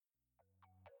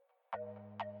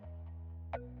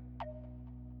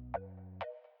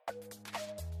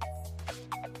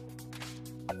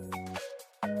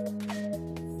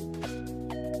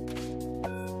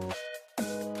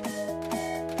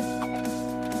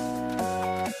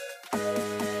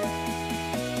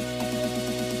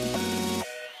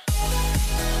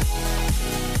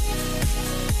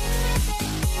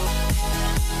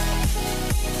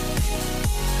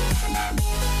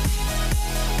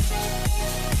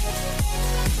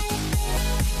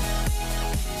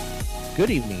Good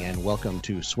evening and welcome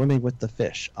to Swimming with the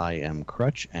Fish. I am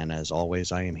Crutch, and as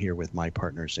always, I am here with my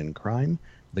partners in crime,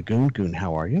 the Goon. Goon,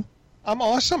 how are you? I'm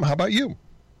awesome. How about you?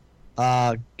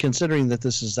 Considering that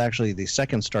this is actually the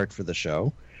second start for the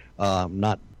show,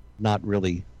 not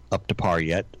really up to par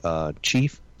yet.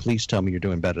 Chief, please tell me you're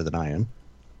doing better than I am.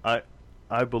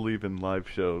 I believe in live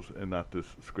shows and not this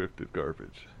scripted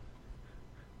garbage.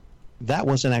 That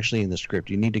wasn't actually in the script.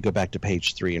 You need to go back to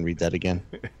page 3 and read that again,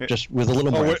 just with a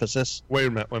little more emphasis. Wait a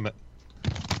minute.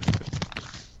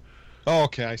 Oh,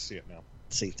 okay, I see it now.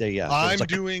 See, there you go. I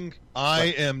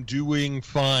am doing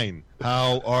fine.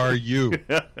 How are you?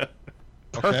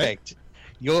 Perfect.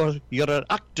 Okay. You're an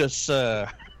actor, sir.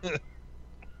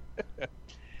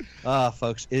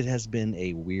 Folks, it has been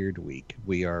a weird week.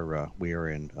 We are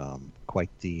in quite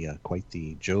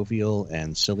the jovial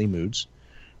and silly moods.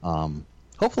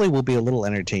 Hopefully, we'll be a little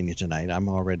entertaining tonight. I'm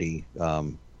already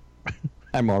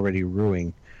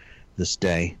ruining this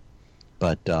day,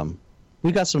 but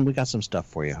we got some stuff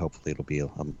for you. Hopefully, it'll be a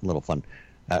little fun.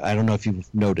 I don't know if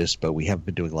you've noticed, but we have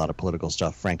been doing a lot of political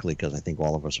stuff, frankly, because I think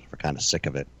all of us are kind of sick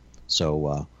of it.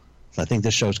 So I think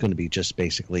this show is going to be just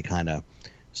basically kind of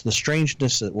the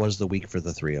strangeness that was the week for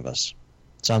the three of us.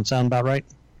 Sound about right?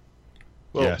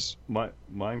 Well, yes.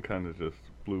 Mine kind of just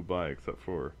flew by, except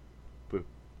for the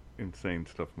insane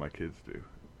stuff my kids do.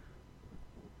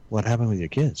 What happened with your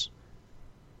kids?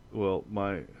 Well,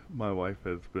 my wife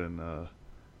has been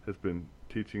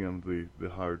teaching them the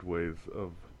hard ways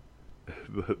of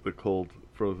the cold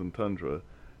frozen tundra,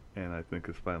 and I think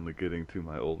is finally getting to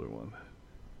my older one.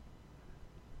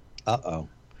 Uh-oh.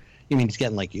 You mean he's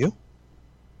getting like you?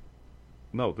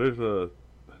 No, the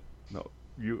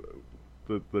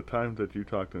time that you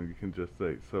talk to him, you can just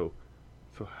say, so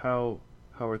how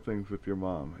are things with your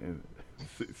mom? And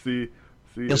see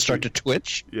he'll start to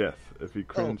twitch? Yes, if he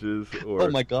cringes or oh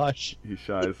my gosh, he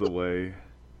shies away.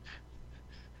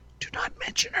 Do not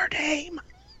mention her name.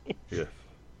 Yes.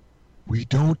 We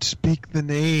don't speak the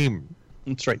name.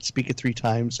 That's right. Speak it 3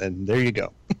 times, and there you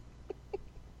go.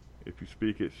 If you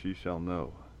speak it, she shall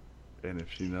know. And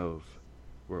if she knows,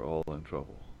 we're all in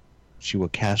trouble. She will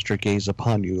cast her gaze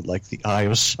upon you like the eye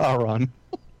of Sauron.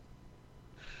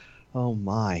 Oh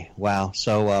my! Wow.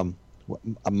 So,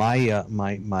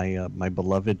 my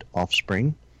beloved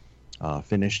offspring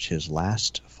finished his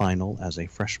last final as a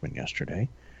freshman yesterday.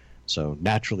 So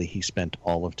naturally, he spent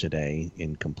all of today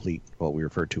in complete what we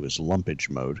refer to as lumpage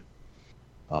mode.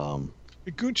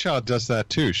 Goonchild does that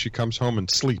too. She comes home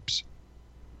and sleeps.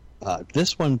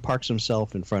 This one parks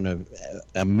himself in front of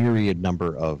a myriad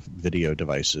number of video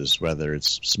devices, whether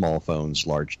it's small phones,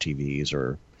 large TVs,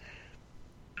 or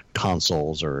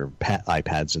consoles, or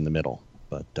iPads in the middle.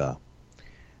 But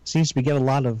seems to be get a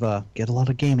lot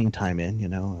of gaming time in. You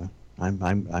know,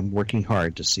 I'm working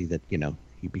hard to see that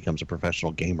he becomes a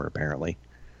professional gamer. Apparently,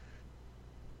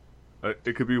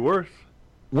 it could be worse.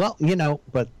 Well,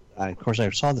 but of course I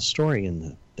saw the story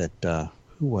in that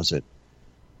who was it?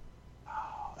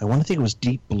 I want to think it was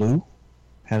Deep Blue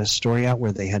had a story out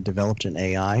where they had developed an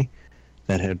AI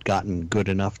that had gotten good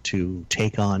enough to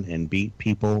take on and beat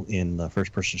people in the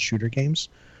first-person shooter games.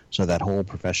 So that whole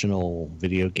professional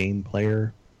video game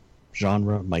player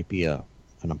genre might be an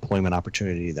employment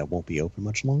opportunity that won't be open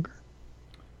much longer.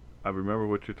 I remember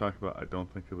what you're talking about. I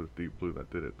don't think it was Deep Blue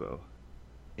that did it, though.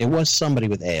 It was somebody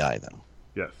with AI, though.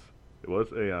 Yes, it was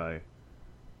AI,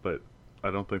 but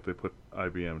I don't think they put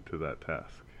IBM to that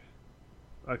task.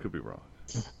 I could be wrong.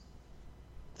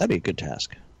 That'd be a good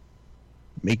task.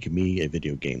 Make me a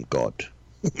video game god.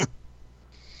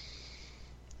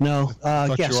 No, I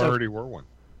thought you already were one.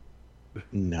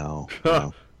 No.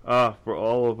 For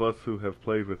all of us who have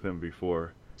played with him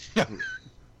before,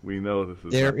 we know this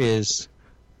is.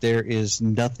 There is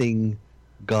nothing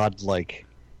godlike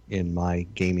in my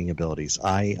gaming abilities.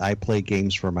 I play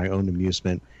games for my own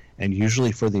amusement, and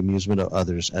usually for the amusement of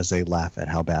others as they laugh at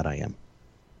how bad I am.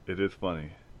 It is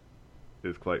funny. It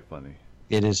is quite funny.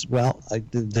 It is,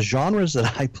 the genres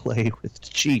that I play with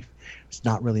Chief is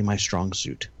not really my strong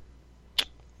suit.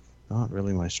 Not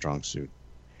really my strong suit.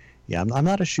 Yeah, I'm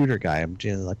not a shooter guy. I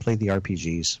play the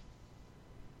RPGs.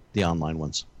 The online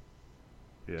ones.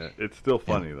 Yeah, it's still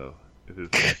funny, though.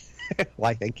 It is.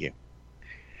 Why, thank you.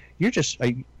 You're just...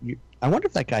 I wonder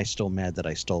if that guy's still mad that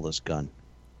I stole this gun.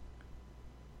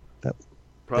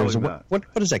 Probably not. What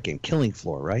is that game? Killing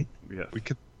Floor, right? Yes.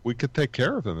 We could take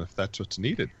care of him if that's what's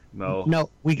needed.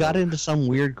 No, we got into some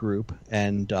weird group,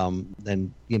 and I'm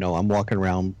walking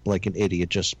around like an idiot,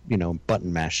 just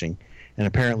button mashing, and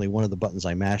apparently one of the buttons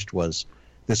I mashed was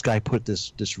this guy put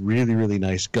this really really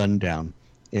nice gun down,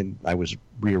 and I was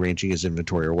rearranging his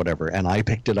inventory or whatever, and I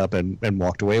picked it up and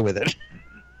walked away with it.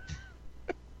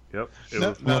 Yep.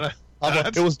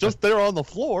 It was just there on the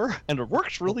floor, and it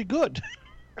works really good.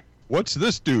 What's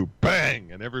this do?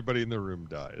 Bang! And everybody in the room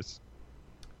dies.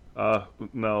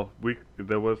 No,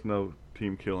 there was no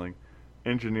team killing.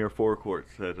 Engineer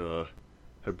Forecourts had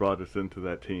brought us into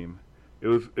that team. It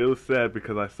was sad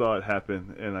because I saw it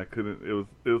happen and I couldn't.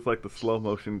 It was like the slow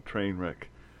motion train wreck,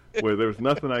 where there was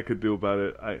nothing I could do about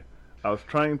it. I was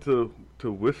trying to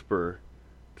whisper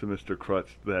to Mr.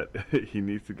 Crutch that he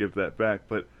needs to give that back,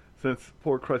 but since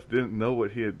poor Crutch didn't know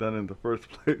what he had done in the first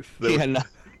place, it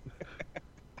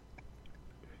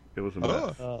was a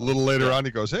mess. A little later on,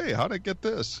 he goes, "Hey, how'd I get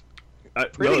this?"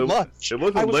 Pretty much. It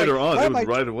wasn't later on. It was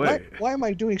right away. Why am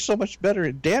I doing so much better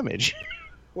at damage?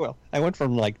 Well, I went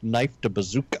from like knife to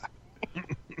bazooka.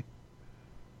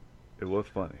 It was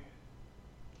funny.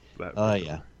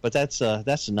 Yeah, but that's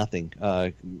nothing.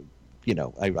 I've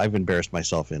embarrassed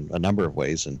myself in a number of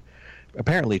ways, and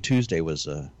apparently Tuesday was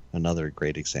another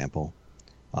great example.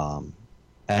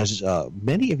 As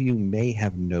many of you may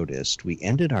have noticed, we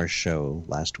ended our show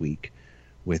last week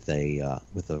with a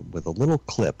little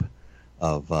clip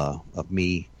of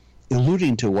me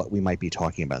alluding to what we might be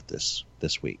talking about this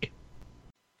week.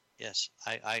 Yes,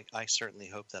 I certainly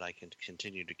hope that I can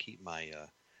continue to keep my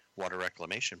water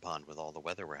reclamation pond with all the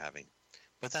weather we're having,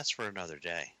 but that's for another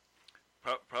day.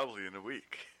 Probably in a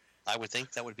week. I would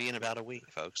think that would be in about a week,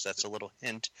 folks. That's a little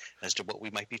hint as to what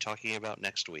we might be talking about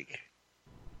next week.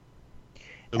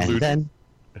 And then,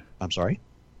 I'm sorry?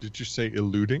 Did you say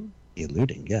eluding?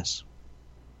 Eluding, yes.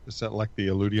 Is that like the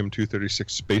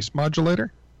Illudium-236 space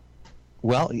modulator?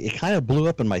 Well, it kind of blew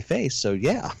up in my face, so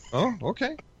yeah. Oh,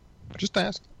 okay. Just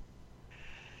asked.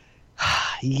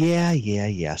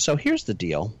 Yeah. So here's the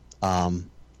deal. I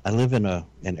live in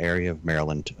an area of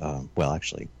Maryland. Well,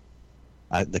 actually,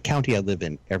 the county I live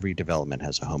in, every development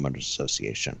has a homeowners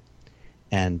association.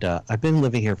 And I've been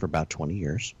living here for about 20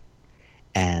 years.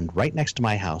 And right next to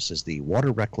my house is the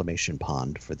water reclamation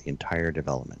pond for the entire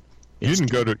development. You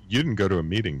didn't go to a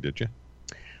meeting, did you?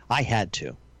 I had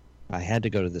to. I had to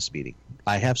go to this meeting.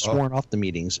 I have sworn off the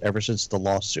meetings ever since the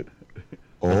lawsuit.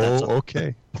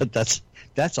 Okay. But that's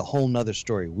a whole nother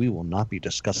story we will not be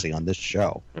discussing on this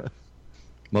show.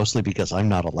 Mostly because I'm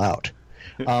not allowed.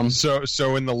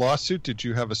 So in the lawsuit, did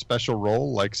you have a special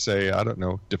role, like, say, I don't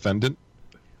know, defendant?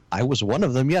 I was one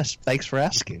of them, yes. Thanks for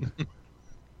asking.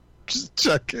 Just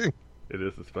checking. It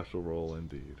is a special role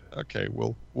indeed. Okay,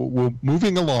 we're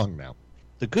moving along now.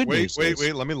 The good news is...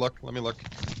 Wait, let me look.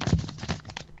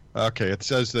 Okay, it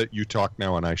says that you talk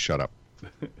now and I shut up.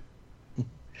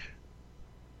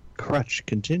 Crutch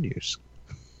continues.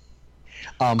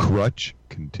 Crutch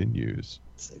continues.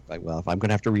 Well, if I'm going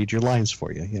to have to read your lines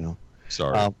for you, you know.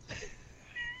 Sorry. I'll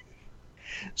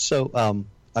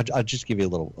just give you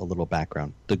a little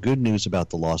background. The good news about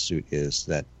the lawsuit is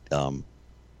that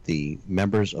the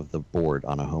members of the board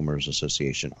on a homeowners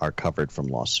association are covered from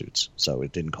lawsuits, so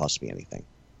it didn't cost me anything.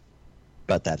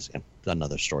 But that's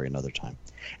another story, another time.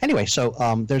 Anyway, so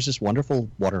there's this wonderful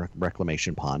water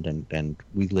reclamation pond, and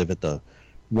we live at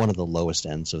one of the lowest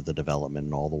ends of the development,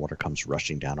 and all the water comes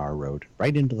rushing down our road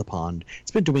right into the pond.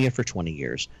 It's been doing it for 20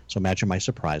 years. So imagine my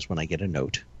surprise when I get a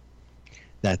note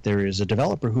that there is a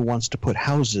developer who wants to put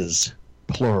houses,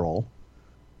 plural,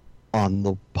 on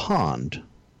the pond.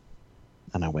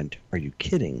 And I went, are you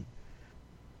kidding?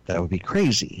 That would be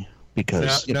crazy.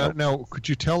 Because now, could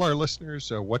you tell our listeners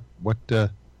what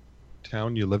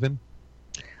town you live in?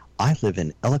 I live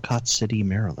in Ellicott City,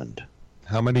 Maryland.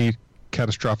 How many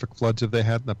catastrophic floods have they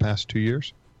had in the past 2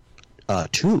 years?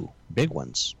 2 big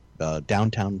ones.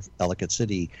 Downtown Ellicott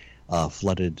City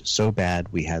flooded so bad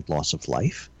we had loss of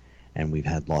life, and we've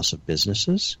had loss of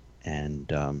businesses. And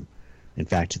in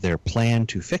fact, their plan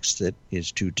to fix it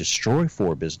is to destroy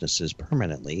 4 businesses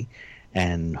permanently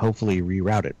and hopefully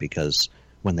reroute it, because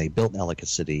when they built Ellicott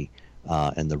City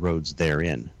and the roads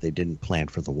therein, they didn't plan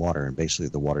for the water, and basically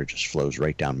the water just flows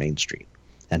right down Main Street.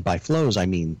 And by flows, I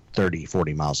mean 30,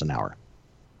 40 miles an hour.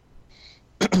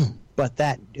 But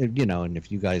that, and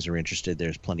if you guys are interested,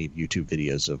 there's plenty of YouTube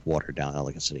videos of water down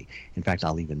Ellicott City. In fact,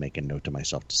 I'll even make a note to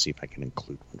myself to see if I can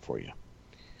include one for you.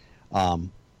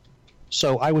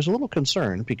 So I was a little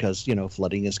concerned because,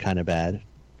 flooding is kind of bad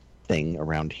thing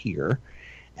around here.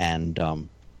 And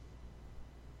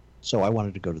so I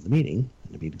wanted to go to the meeting,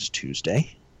 and the meeting's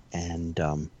Tuesday.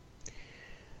 And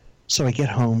so I get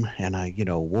home, and I,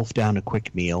 wolf down a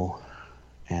quick meal,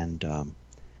 and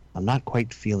I'm not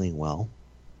quite feeling well.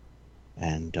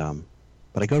 And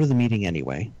but I go to the meeting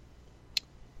anyway.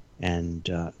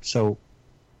 And so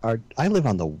I live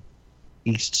on the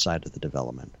east side of the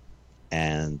development,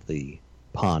 and the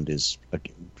pond is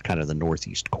kind of the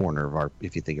northeast corner of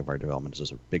if you think of our development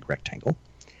as a big rectangle.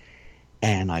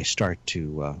 and I start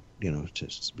to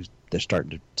they're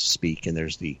starting to speak, and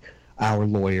there's our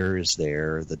lawyer is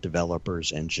there, the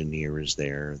developer's engineer is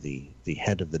there, the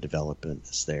head of the development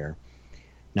is there.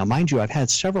 Now, mind you, I've had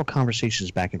several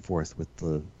conversations back and forth with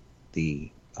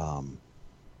the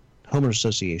homeowner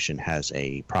association has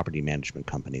a property management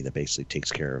company that basically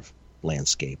takes care of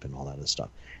landscape and all that other stuff.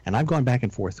 And I've gone back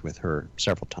and forth with her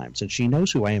several times, and she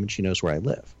knows who I am and she knows where I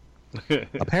live.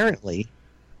 Apparently,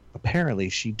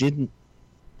 she didn't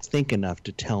think enough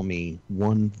to tell me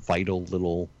one vital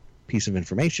little piece of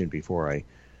information before I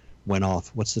went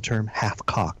off, what's the term,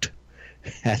 half-cocked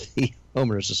at the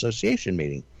homeowners association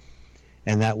meeting.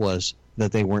 And that was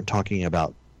that they weren't talking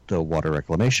about the water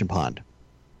reclamation pond.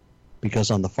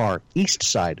 Because on the far east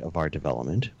side of our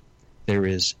development, there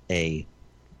is a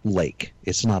lake.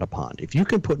 It's not a pond. If you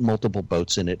can put multiple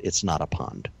boats in it, it's not a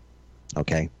pond.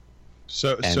 Okay?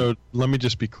 So let me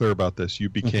just be clear about this. You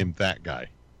became that guy.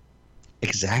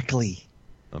 Exactly.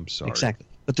 I'm sorry. Exactly.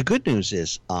 But the good news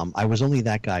is I was only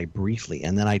that guy briefly,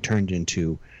 and then I turned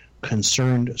into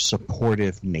concerned,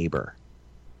 supportive neighbor.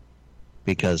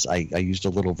 Because I used a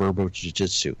little verbal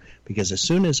jiu-jitsu. Because as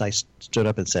soon as I stood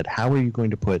up and said, how are you going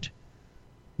to put,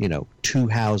 2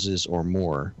 houses or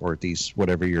more, or these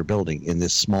whatever you're building in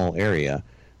this small area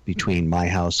between my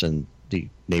house and the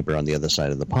neighbor on the other side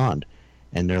of the pond?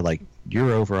 And they're like,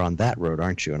 you're over on that road,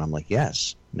 aren't you? And I'm like,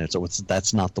 yes. And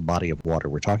that's not the body of water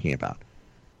we're talking about.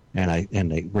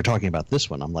 And we're talking about this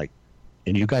one. I'm like,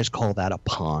 and you guys call that a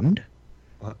pond?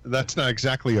 That's not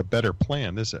exactly a better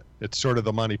plan, is it? It's sort of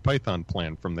the Monty Python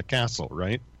plan from the castle,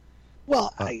 right?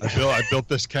 Well, I built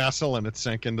this castle and it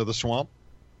sank into the swamp.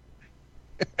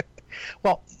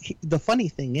 Well, the funny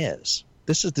thing is,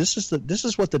 this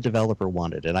is what the developer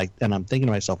wanted, and I'm thinking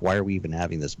to myself, why are we even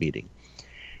having this meeting?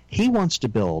 He wants to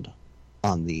build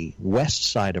on the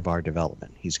west side of our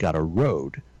development. He's got a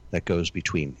road that goes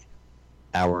between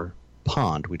our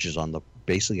pond, which is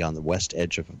basically on the west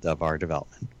edge of our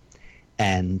development,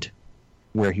 and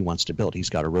where he wants to build. He's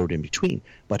got a road in between,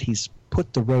 but he's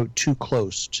put the road too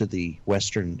close to the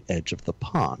western edge of the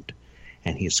pond.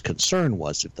 And his concern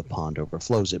was if the pond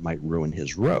overflows, it might ruin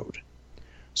his road.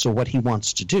 So what he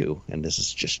wants to do, and this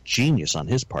is just genius on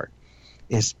his part,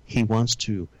 is he wants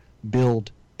to build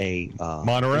a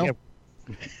monorail.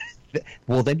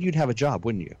 Well, then you'd have a job,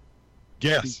 wouldn't you?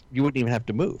 Yes. You wouldn't even have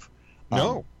to move.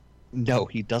 No. No,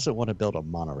 he doesn't want to build a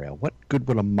monorail. What good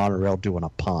would a monorail do in a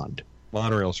pond?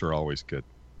 Monorails are always good.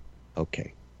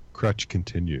 Okay. Crutch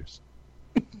continues.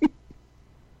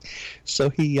 So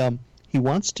he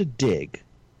wants to dig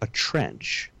a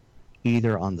trench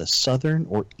either on the southern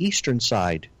or eastern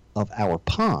side of our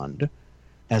pond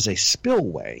as a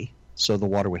spillway so the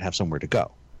water would have somewhere to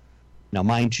go. Now,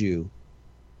 mind you,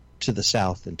 to the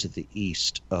south and to the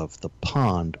east of the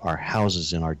pond are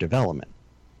houses in our development.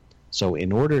 So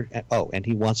in order, and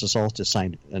he wants us all to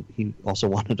sign, and he also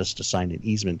wanted us to sign an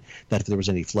easement that if there was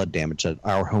any flood damage, that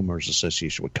our homeowners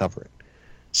association would cover it.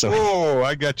 So,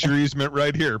 I got your easement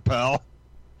right here, pal.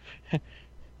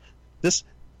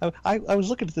 I was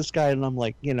looking at this guy and I'm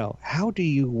like, how do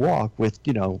you walk with,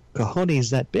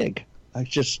 cojones that big?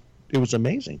 It was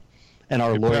amazing. And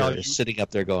our lawyer is sitting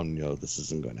up there going, this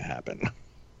isn't going to happen.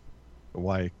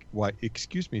 Why,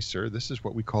 excuse me, sir, this is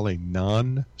what we call a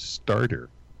non-starter.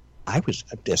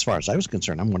 As far as I was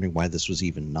concerned, I'm wondering why this was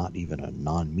not even a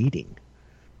non-meeting.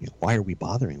 Why are we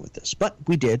bothering with this? But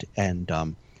we did,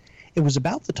 and it was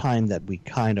about the time that we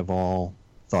kind of all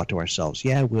thought to ourselves,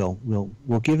 yeah, we'll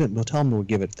give it, we'll tell them we'll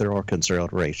give it thorough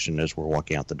consideration as we're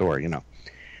walking out the door,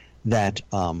 that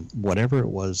whatever it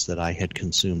was that I had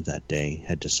consumed that day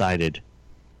had decided,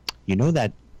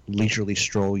 that leisurely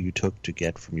stroll you took to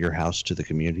get from your house to the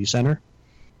community center,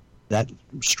 that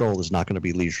stroll is not going to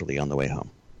be leisurely on the way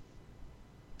home.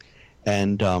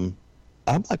 And I'm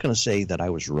not going to say that I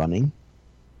was running,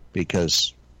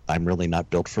 because I'm really not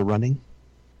built for running,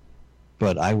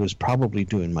 but I was probably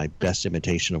doing my best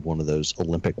imitation of one of those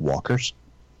Olympic walkers.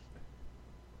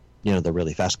 The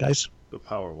really fast guys. The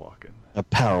power walking.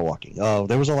 Power walking. Oh,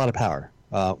 there was a lot of power.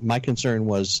 My concern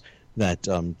was that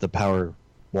the power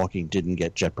walking didn't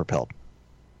get jet propelled.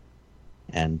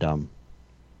 And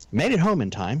made it home in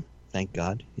time, thank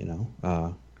God.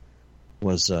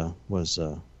 Was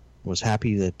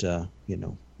happy that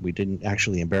we didn't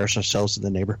actually embarrass ourselves in the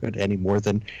neighborhood any more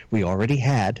than we already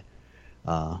had.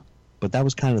 But that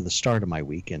was kind of the start of my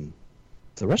week, and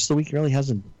the rest of the week really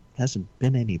hasn't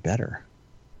been any better.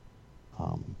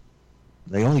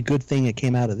 The only good thing that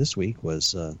came out of this week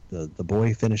was the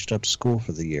boy finished up school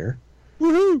for the year.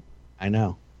 Woohoo! I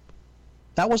know.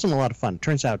 That wasn't a lot of fun.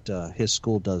 Turns out his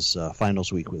school does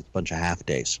finals week with a bunch of half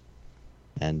days.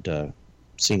 And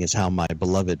seeing as how my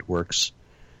beloved works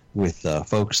with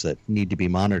folks that need to be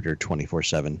monitored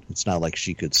 24/7. It's not like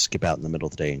she could skip out in the middle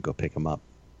of the day and go pick them up.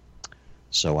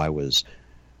 So I was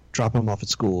drop them off at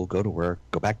school, go to work,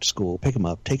 go back to school, pick them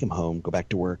up, take them home, go back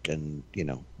to work, and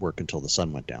work until the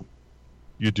sun went down.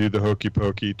 You do the hokey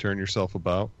pokey, turn yourself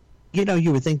about.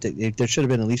 You would think that there should have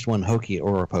been at least one hokey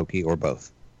or a pokey or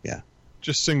both. Yeah.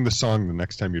 Just sing the song the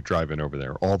next time you're driving over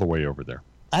there, all the way over there.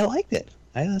 I liked it.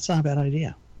 That's not a bad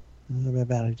idea. Not a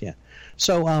bad idea.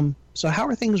 So how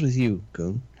are things with you,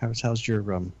 Goon? How's your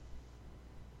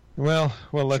Well,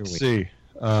 let's see.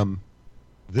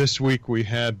 This week we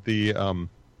had the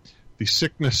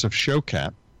sickness of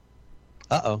Showcat.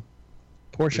 Uh-oh.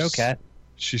 Poor Showcat.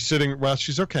 She's sitting. Well,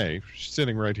 she's okay. She's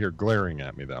sitting right here, glaring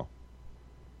at me, though.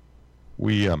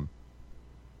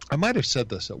 I might have said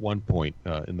this at one point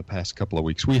in the past couple of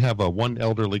weeks. We have one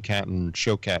elderly cat and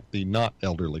Showcat, the not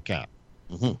elderly cat.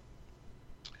 Mm-hmm.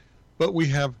 But we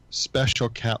have special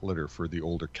cat litter for the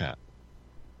older cat.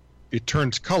 It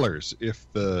turns colors if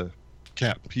the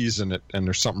cat pees in it and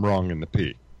there's something wrong in the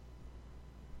pee.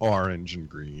 Orange and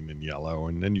green and yellow,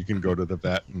 and then you can go to the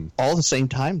vet and all at the same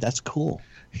time. That's cool.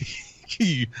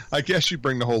 I guess you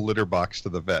bring the whole litter box to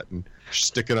the vet and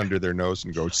stick it under their nose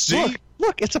and go, see?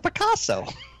 Look, it's a Picasso.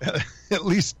 At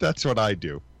least that's what I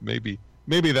do. Maybe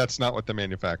that's not what the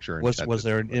manufacturer intended. Was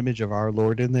there an image of our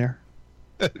Lord in there?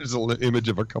 There's an image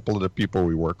of a couple of the people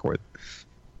we work with.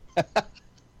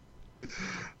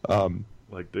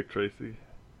 Like Dick Tracy?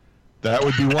 That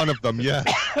would be one of them, yeah.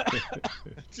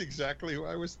 That's exactly who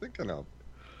I was thinking of.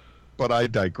 But I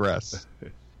digress.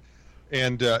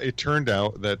 And it turned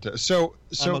out that... So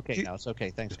I'm okay now. It's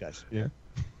okay. Thanks, guys. Yeah.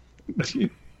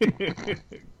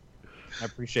 I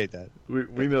appreciate that.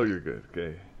 We know you're good,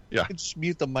 okay? Yeah. Just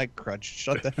mute the mic, Crutch.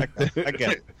 Shut the heck up. I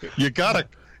get it.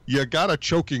 You got a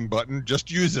choking button.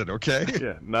 Just use it, okay?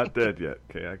 Yeah, not dead yet.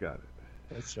 Okay, I got it.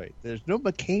 That's right. There's no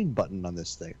McCain button on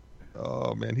this thing.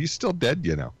 Oh, man. He's still dead,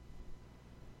 you know.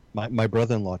 My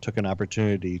brother-in-law took an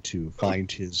opportunity to find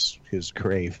his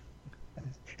grave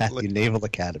at the Naval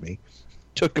Academy,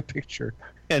 took a picture,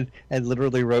 and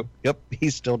literally wrote, "Yep,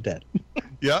 he's still dead."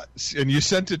 Yeah, and you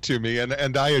sent it to me,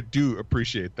 and I do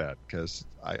appreciate that because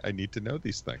I need to know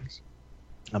these things.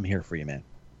 I'm here for you, man.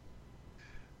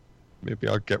 Maybe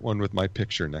I'll get one with my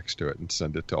picture next to it and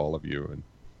send it to all of you. And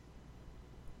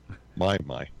my,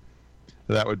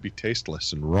 that would be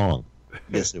tasteless and wrong.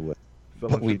 Yes, it would.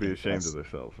 Someone should be ashamed of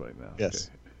themselves right now. Yes.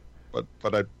 Okay.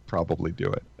 But I'd probably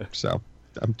do it. So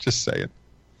I'm just saying.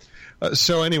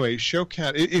 So anyway,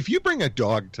 Showcat, if you bring a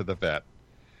dog to the vet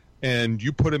and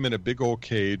you put him in a big old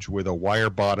cage with a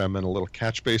wire bottom and a little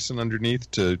catch basin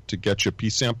underneath to get you a pee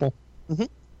sample, mm-hmm.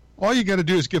 All you got to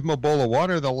do is give him a bowl of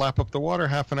water. They'll lap up the water.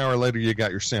 Half an hour later, you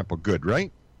got your sample. Good,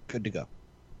 right? Good to go.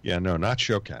 Yeah, no, not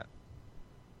Showcat.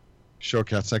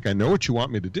 Showcat's like, I know what you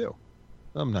want me to do.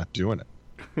 I'm not doing it.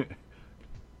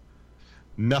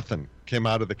 Nothing came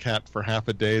out of the cat for half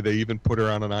a day. They even put her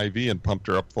on an IV and pumped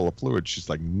her up full of fluid. She's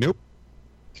like, nope.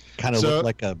 Kind of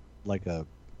looked like a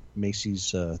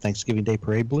Macy's Thanksgiving Day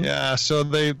parade balloon. Yeah, so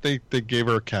they gave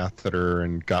her a catheter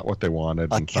and got what they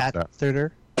wanted. A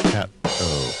catheter? Oh,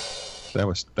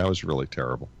 that was really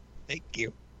terrible. Thank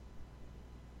you.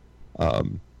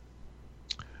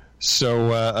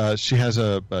 So she has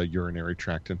a urinary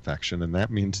tract infection, and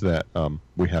that means that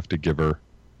we have to give her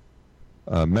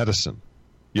medicine.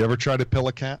 You ever try to pill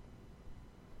a cat?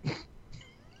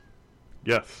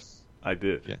 Yes, I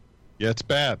did. Yeah, it's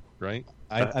bad, right?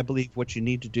 I believe what you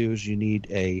need to do is you need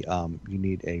a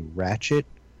ratchet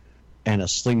and a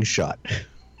slingshot.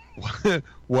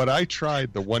 What I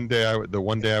tried the one day I was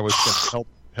going to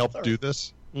help do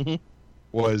this mm-hmm.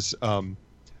 was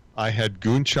I had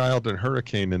Goonchild and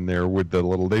Hurricane in there with the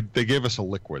little. They gave us a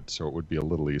liquid, so it would be a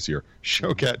little easier.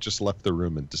 Showcat just left the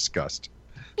room in disgust.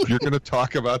 If you're going to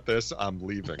talk about this, I'm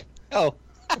leaving. Oh.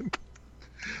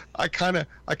 I kind of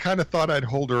thought I'd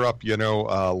hold her up,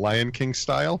 Lion King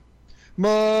style.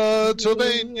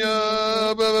 Pennsylvania,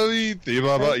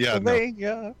 yeah, no. Right.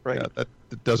 Yeah, that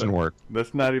doesn't work.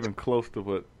 That's not even close to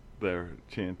what they're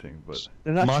chanting, but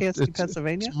they're not chanting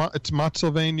Pennsylvania. It's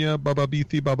Motsylvania, Baba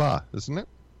Beathy Baba, isn't it?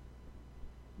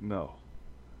 No.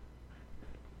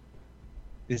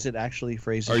 Is it actually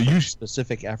phrased in a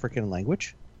specific African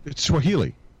language? It's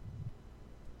Swahili.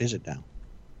 Is it now?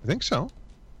 I think so.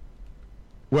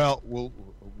 Well,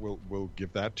 we'll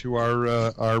give that to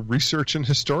our research and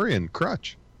historian,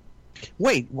 Crutch.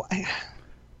 Wait.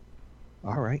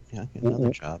 All right. Yeah, get another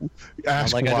job.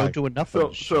 Ask why. I don't do enough of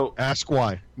this. So ask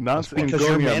why. Because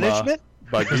you're management?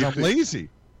 Because I'm lazy.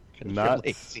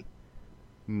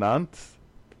 Nance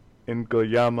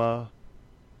Ngoyama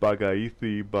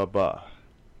Bagaithi Baba.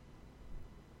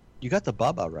 You got the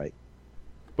Baba right.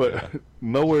 But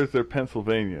nowhere is there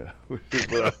Pennsylvania. Which is,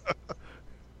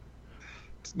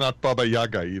 It's not Baba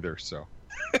Yaga either, so.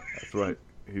 that's right.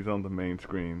 He's on the main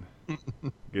screen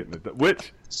getting it done.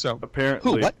 Which, So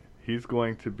apparently, Who, what? he's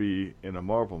going to be in a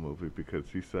Marvel movie because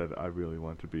he said, I really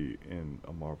want to be in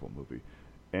a Marvel movie.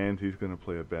 And he's going to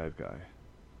play a bad guy.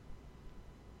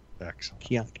 excellent.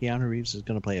 Keanu Reeves is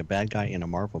going to play a bad guy in a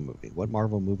Marvel movie. What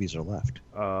Marvel movies are left?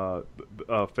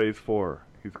 Phase 4.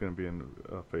 He's going to be in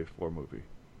a Phase 4 movie.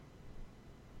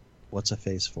 What's a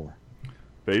Phase 4?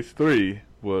 Phase 3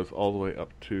 was all the way up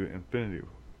to Infinity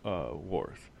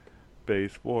Wars.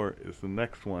 Phase 4 is the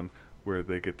next one where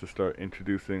they get to start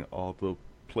introducing all the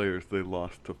players they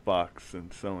lost to Fox and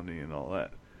Sony and all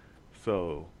that.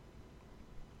 So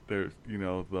there's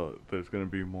there's going to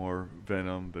be more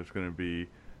Venom. There's going to be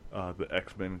the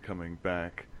X-Men coming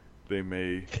back. They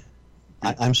may.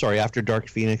 I'm sorry. After Dark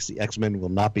Phoenix, the X-Men will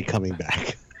not be coming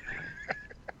back.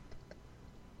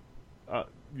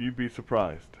 You'd be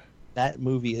surprised. That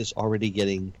movie is already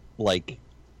getting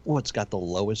it's got the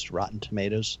lowest Rotten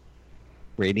Tomatoes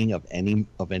rating of any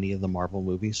of the Marvel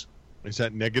movies. Is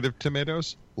that negative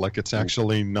tomatoes? Like it's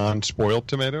actually non-spoiled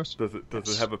tomatoes? Does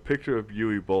it have a picture of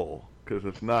Yui Bowl? Because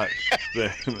if not,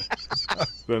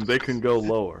 then they can go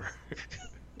lower.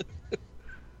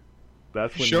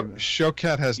 That's when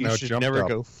Showcat has You now should jumped never up.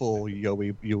 go full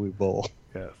Yui Bowl.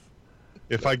 yes.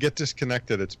 If I get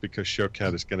disconnected, it's because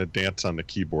Showcat is going to dance on the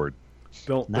keyboard.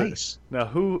 Don't Nice. Now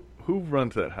who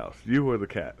runs that house? You or the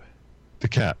cat? The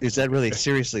cat. Is that really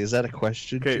seriously? Is that a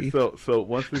question? Okay, Chief? so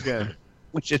once again,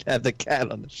 We should have the cat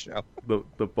on the show.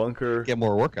 the bunker. Get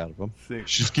more work out of him. See,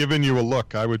 She's giving you a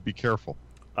look. I would be careful.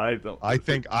 I don't. I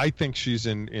think she's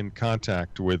in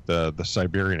contact with the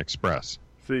Siberian Express.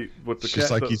 See what the She's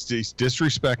cat. like he's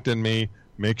disrespecting me.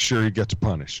 Make sure he gets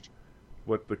punished.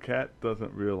 What the cat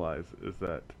doesn't realize is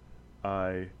that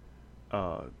I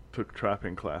took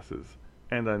trapping classes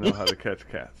and I know how to catch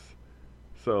cats.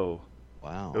 So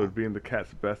Wow. it would be in the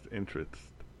cat's best interest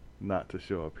not to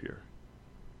show up here.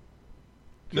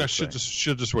 No, saying.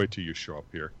 she'll just wait till you show up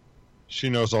here. She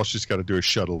knows all she's got to do is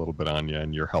shut a little bit on you,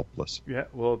 and you're helpless. Yeah,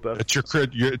 well, that's It's your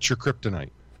kryptonite.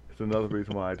 it's another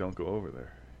reason why I don't go over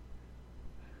there.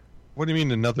 What do you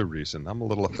mean another reason? I'm a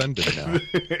little offended now.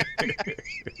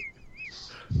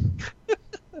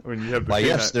 When you have the Why,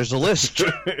 yes, canine- there's a list.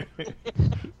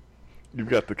 You've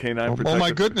got the canine Oh protective.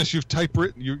 my goodness, you've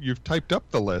you've typed up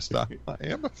the list. I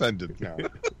am offended now.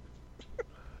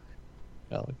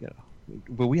 Well,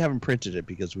 but we haven't printed it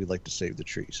because we like to save the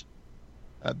trees.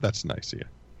 That's nice of you.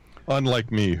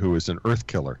 Unlike me, who is an earth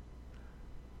killer.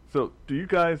 So, do you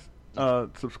guys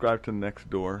subscribe to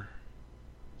Nextdoor?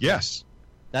 Yes.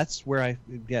 That's where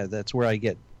I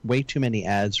get way too many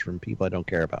ads from people I don't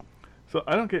care about. So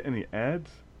I don't get any ads,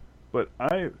 but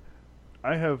I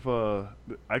have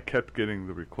I kept getting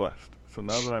the request. So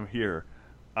now that I'm here,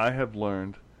 I have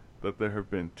learned that there have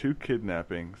been 2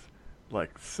 kidnappings,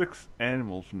 like 6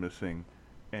 animals missing,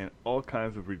 and all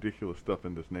kinds of ridiculous stuff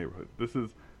in this neighborhood. This is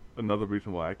another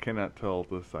reason why I cannot tell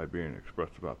the Siberian Express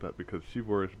about that, because she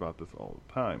worries about this all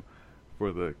the time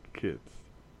for the kids.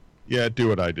 Yeah, do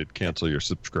what I did. Cancel your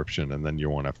subscription, and then you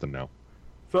won't have to know.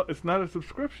 So it's not a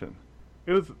subscription.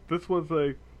 This was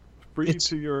a free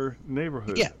to your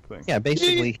neighborhood thing. Yeah,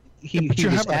 basically, he but you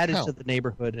was have an added to account. the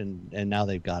neighborhood, and now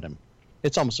they've got him.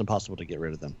 It's almost impossible to get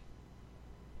rid of them.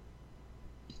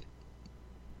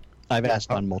 I've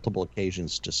asked on multiple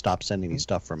occasions to stop sending me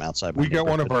stuff from outside my We got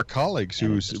one of neighborhood. our colleagues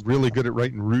And it who's just- really good at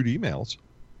writing rude emails.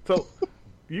 So,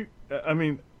 I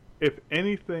mean, if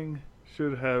anything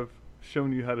should have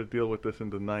shown you how to deal with this in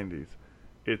the 90s,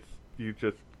 it's you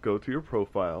just go to your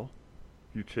profile,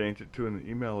 you change it to an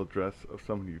email address of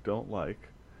someone you don't like,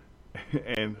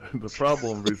 and the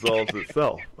problem resolves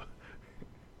itself.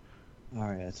 All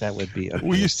right, that would be.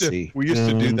 We used to- see. we used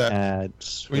to do Moon that. Ads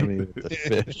swimming with the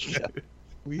fish.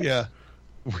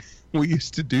 We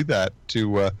used to do that to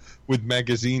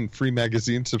with free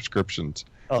magazine subscriptions,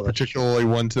 Oh, that's particularly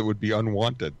ones that would be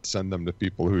unwanted. Send them to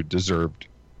people who deserved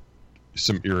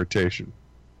some irritation.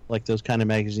 like those kind of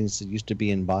magazines that used to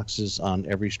be in boxes on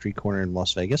every street corner in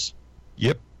Las Vegas.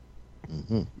 Yep.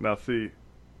 Mm-hmm. Now, see,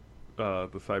 the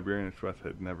Siberian Express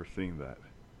had never seen that.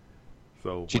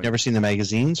 So She'd never seen the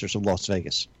magazines, or some Las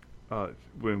Vegas.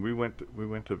 when we went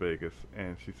to Vegas,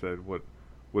 and she said, "What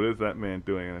is that man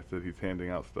doing?" And I said, "He's handing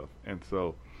out stuff." And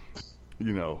so,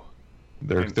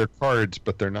 They're cards,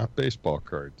 but they're not baseball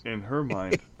cards. in her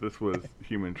mind, this was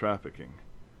human trafficking.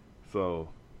 So,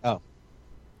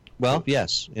 Well,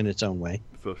 yes, in its own way.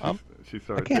 so she I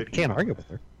started. can't taking them. argue with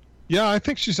her. Yeah, I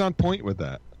think she's on point with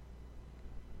that.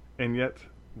 And yet,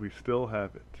 we still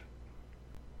have it.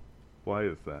 Why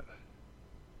is that?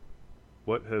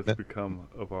 What has become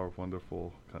of our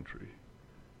wonderful country?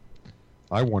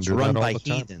 I It's wonder run that all by the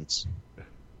time. heathens.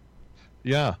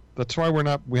 Yeah, that's why we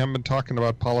haven't been talking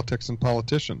about politics and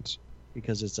politicians.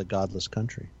 Because it's a godless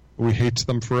country. We hate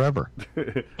them forever.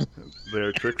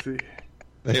 They're tricksy.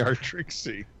 They are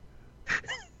tricksy.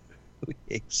 We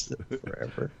hate them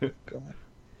forever. God.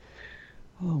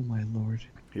 Oh, my Lord.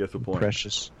 He has a point.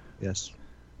 Precious. Yes.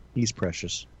 He's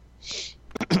precious.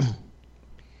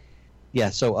 Yeah,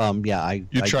 so, I...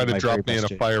 You I try do to my drop very me in a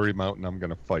best fiery mountain, I'm going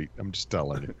to fight. I'm just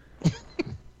telling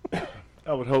you.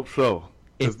 I would hope so.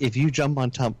 If you jump on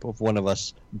top of one of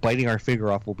us, biting our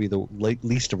finger off will be the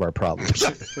least of our problems.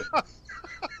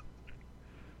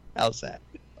 How's that?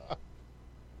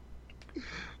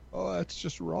 Oh, that's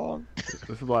just wrong. This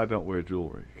is why I don't wear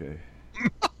jewelry, okay?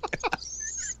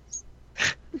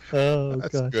 Oh,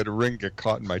 That's God. good. A ring get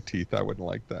caught in my teeth. I wouldn't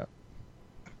like that.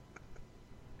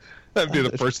 That'd be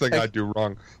the first thing I'd do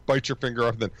wrong. Bite your finger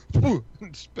off, then whoo,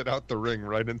 spit out the ring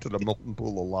right into the molten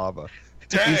pool of lava.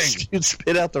 Dang! You'd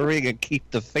spit out the ring and keep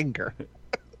the finger.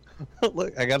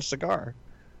 Look, I got a cigar.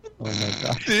 Oh, my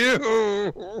God.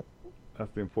 Ew.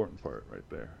 That's the important part right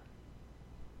there.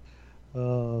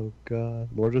 Oh, God.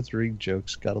 Lord of the Rings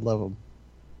jokes. Gotta love them.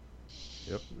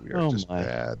 Yep. We are Oh, just my.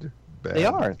 bad They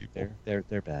are. people.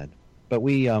 They're bad. But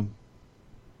we,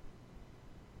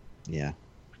 yeah.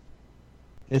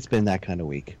 It's been that kind of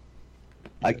week.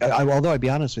 Although I'd be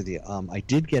honest with you, I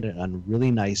did get a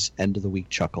really nice end of the week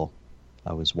chuckle.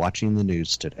 I was watching the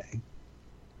news today,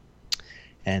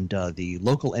 and the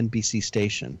local NBC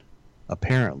station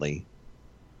apparently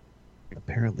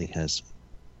has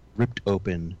ripped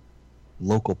open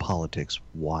local politics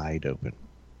wide open.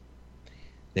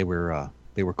 They were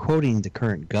quoting the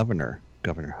current governor,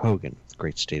 Governor Hogan, of the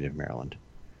great state of Maryland,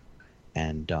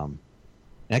 and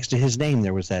next to his name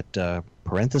there was that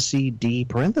parenthesis D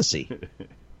parenthesis.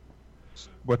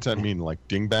 What's that mean? Like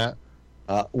dingbat?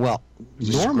 Well,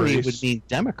 Disgrace. normally it would mean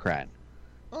Democrat,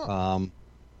 Oh.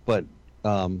 but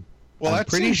Well, I'm that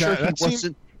pretty seems sure that seems,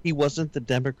 he wasn't the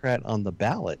Democrat on the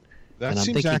ballot. that and I'm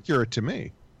seems thinking- accurate to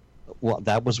me. Well,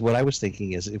 that was what I was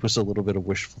thinking. Is it was a little bit of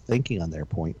wishful thinking on their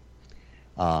point.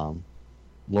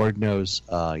 Lord knows,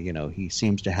 he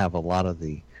seems to have a lot of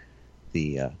the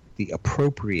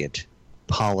appropriate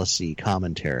policy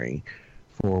commentary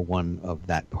for one of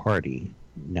that party.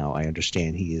 Now, I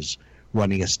understand he is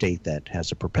running a state that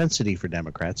has a propensity for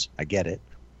Democrats. I get it.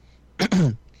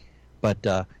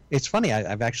 But it's funny.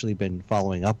 I've actually been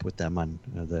following up with them on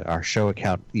our show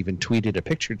account. Even tweeted a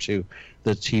picture to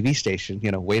the TV station.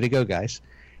 Way to go, guys!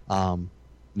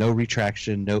 No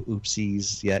retraction, no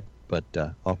oopsies yet. But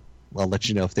I'll let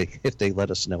you know if they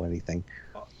let us know anything.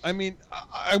 I mean,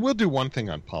 I will do one thing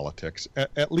on politics.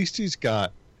 At least he's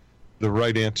got the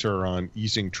right answer on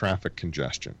easing traffic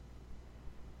congestion.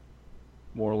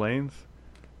 More lanes?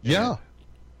 Yeah.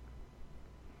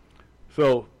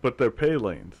 So, but they're pay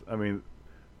lanes. I mean,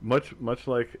 much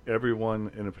like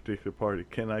everyone in a particular party,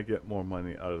 can I get more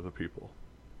money out of the people?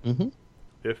 Mm-hmm.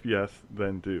 If yes,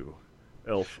 then do.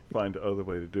 Else, find another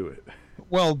way to do it.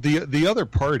 Well, the other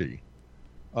party,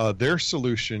 their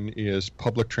solution is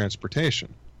public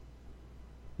transportation.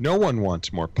 No one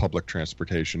wants more public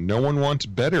transportation. No one wants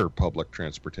better public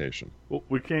transportation. Well,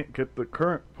 we can't get the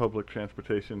current public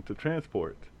transportation to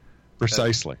transport.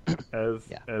 Precisely. As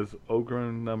Yeah.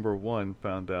 Ogren number 1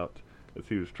 found out as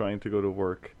he was trying to go to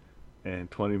work,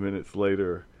 and 20 minutes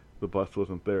later the bus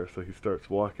wasn't there, so he starts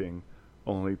walking,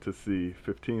 only to see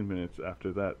 15 minutes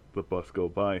after that the bus go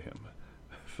by him.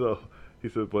 So he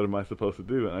said, what am I supposed to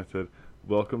do? And I said,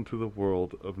 welcome to the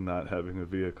world of not having a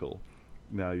vehicle.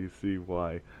 Now you see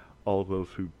why all those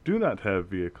who do not have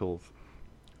vehicles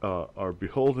are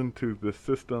beholden to this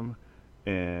system,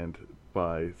 and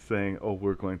by saying, oh,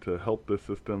 we're going to help this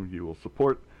system, you will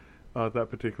support that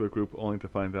particular group, only to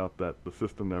find out that the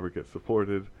system never gets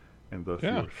supported, and thus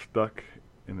Yeah. you're stuck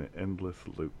in an endless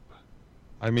loop.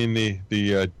 I mean,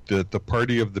 the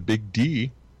party of the big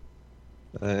D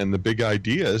and the big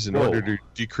ideas in Whoa. order to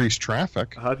decrease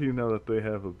traffic. How do you know that they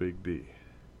have a big D?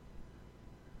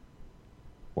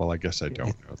 Well, I guess I don't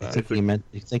know I that.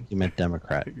 think you meant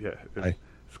Democrat. Yeah, I-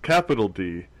 it's capital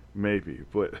D, maybe,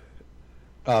 but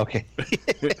Oh, okay.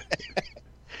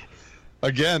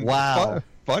 Again, Wow.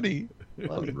 funny.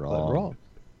 But wrong. wrong.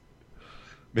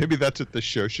 Maybe that's what this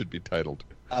show should be titled.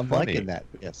 I'm Funny, liking that.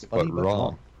 Yes, but funny,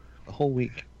 wrong. The whole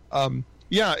week.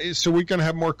 Yeah, so we're going to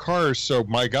have more cars. So,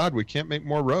 my God, we can't make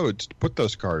more roads to put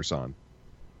those cars on.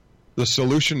 The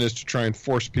solution is to try and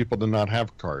force people to not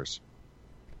have cars.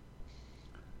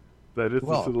 that is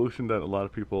Well- the solution that a lot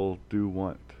of people do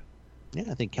want. Yeah,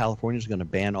 I think California's going to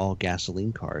ban all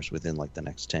gasoline cars within like the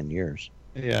next 10 years.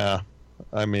 Yeah,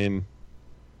 I mean,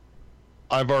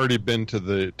 I've already been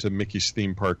to Mickey's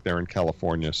theme park there in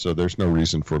California, so there's no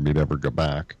reason for me to ever go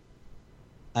back.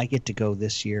 I get to go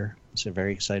this year, so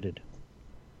very excited.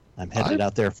 I'm headed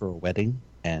out there for a wedding,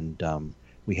 and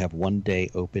we have one day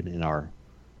open in our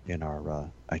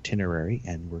itinerary,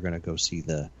 and we're going to go see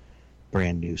the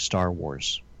brand new Star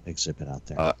Wars exhibit out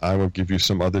there. I will give you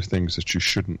some other things that you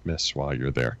shouldn't miss while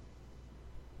you're there.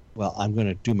 Well, I'm going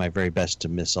to do my very best to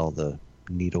miss all the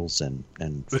needles and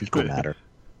fecal matter.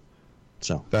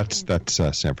 So that's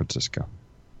San Francisco,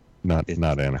 not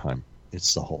Anaheim.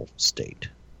 It's the whole state.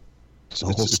 The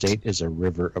whole state is a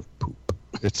river of poop.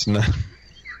 It's not.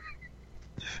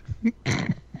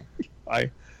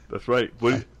 That's right.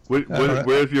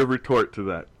 Where's your retort to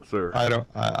that, sir?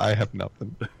 I have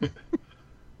nothing.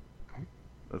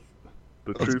 That's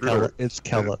the truth. It's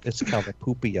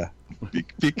Calipoopia.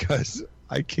 Because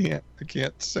I can't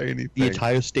say anything. The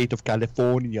entire state of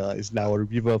California is now a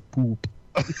river of poop.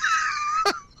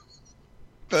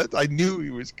 But I knew he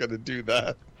was going to do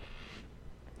that.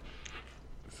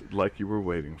 It's like you were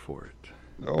waiting for it.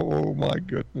 Oh my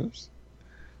goodness.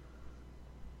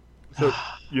 So,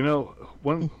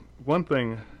 one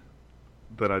thing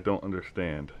that I don't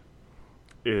understand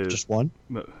is just one.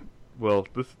 Well,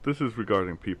 this is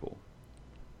regarding people.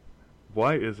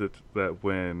 Why is it that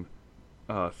when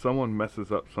someone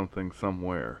messes up something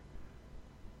somewhere,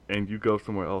 and you go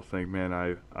somewhere else saying, "Man,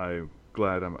 I'm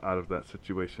glad I'm out of that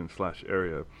situation /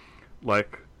 area,"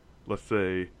 like let's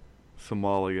say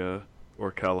Somalia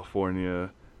or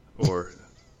California or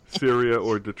Syria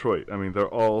or Detroit. I mean, they're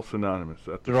all synonymous at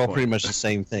this They're all point. pretty much the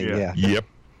same thing. Yeah. Yep.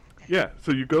 Yeah.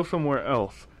 So you go somewhere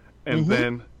else, and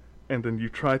then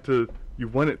you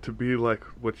want it to be like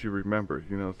what you remember.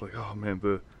 It's like, oh man,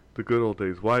 the good old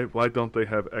days. Why don't they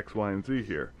have X, Y, and Z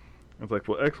here? It's like,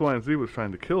 well, X, Y, and Z was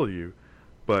trying to kill you,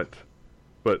 but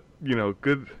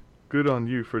good on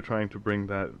you for trying to bring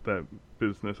that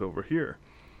business over here.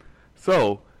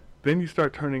 So then you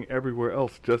start turning everywhere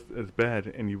else just as bad,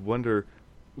 and you wonder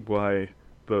why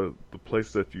the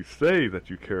place that you say that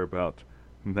you care about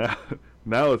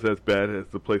now is as bad as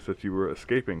the place that you were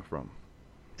escaping from.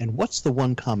 And what's the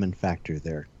one common factor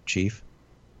there, Chief?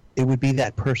 It would be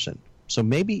that person. So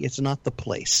maybe it's not the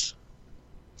place.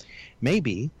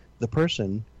 Maybe the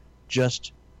person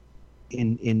just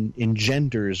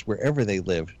engenders wherever they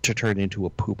live to turn into a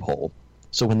poop hole.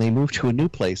 So when they move to a new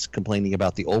place, complaining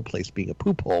about the old place being a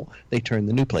poop hole, they turn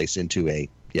the new place into a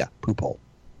poop hole.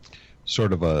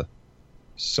 Sort of a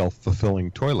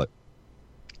self-fulfilling toilet.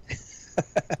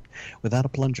 Without a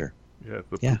plunger. Yeah,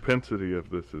 the propensity of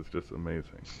this is just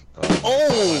amazing.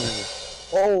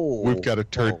 We've got to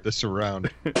turn this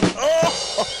around.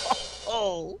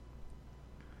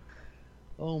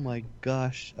 Oh my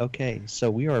gosh. Okay,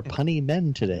 so we are punny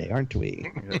men today, aren't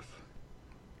we? Yes.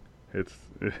 It's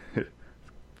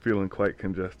feeling quite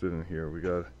congested in here. We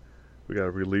got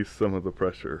to release some of the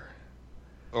pressure.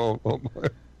 Oh my.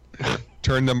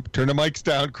 Turn the mics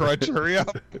down, Crutch. Hurry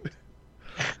up.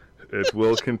 It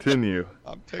will continue.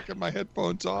 I'm taking my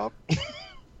headphones off.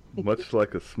 Much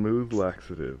like a smooth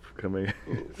laxative coming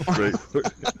straight.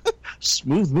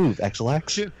 Smooth move,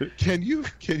 Xlax. Can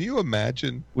you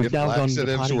imagine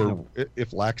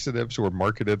if laxatives were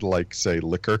marketed like, say,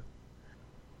 liquor?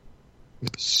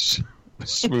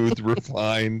 Smooth,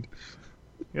 refined.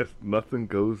 Yes, nothing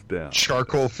goes down.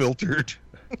 Charcoal filtered.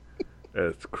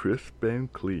 As crisp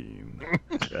and clean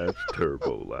as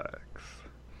Turbolax.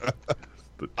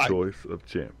 The choice of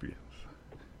champions.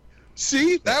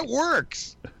 See, that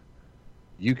works.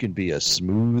 You can be a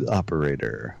smooth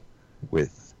operator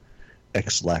with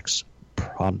Xlax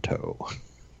Pronto.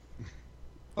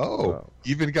 Oh, wow.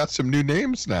 Even got some new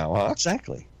names now, huh?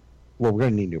 Exactly. Well, we're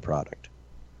gonna need a new product.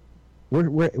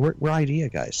 We're idea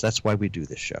guys. That's why we do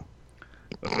this show.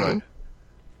 That's right.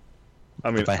 I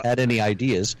mean, if I had any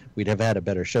ideas, we'd have had a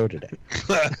better show today.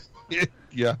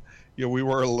 Yeah, we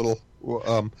were a little.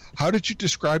 How did you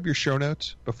describe your show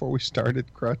notes before we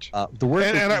started, Crutch? The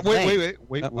word.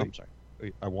 Wait. I'm sorry.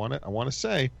 I want to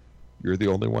say, you're the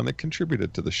only one that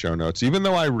contributed to the show notes, even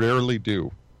though I rarely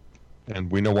do,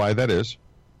 and we know why that is.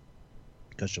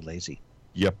 Because you're lazy.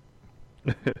 Yep.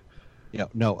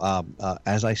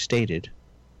 As I stated,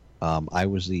 I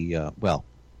was the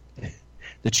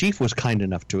the chief was kind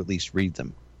enough to at least read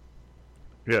them.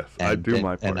 Yes, I do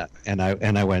my part. And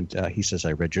I went. He says,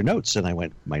 "I read your notes," and I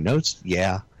went, "My notes?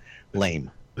 Yeah,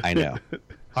 lame. I know."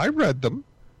 I read them.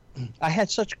 I had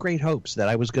such great hopes that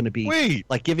I was going to be Wait,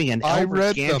 like giving an I Albert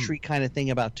read Gantry kind of thing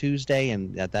about Tuesday,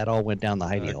 and that all went down the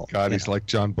Heidi hole. God, you he's know. like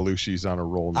John Belushi's on a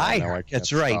roll now. Now I can't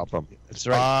That's right. stop him. That's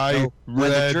right. I So, when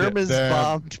the read Germans them.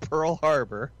 bombed Pearl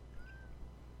Harbor,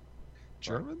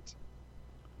 Germans?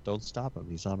 don't stop him.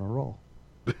 He's on a roll.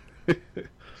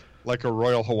 Like a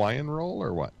Royal Hawaiian roll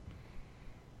or what?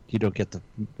 You don't get the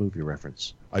movie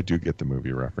reference. I do get the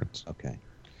movie reference. Okay.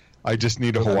 I just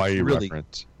need a Well, that's Hawaii really-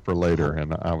 reference for later,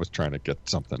 and I was trying to get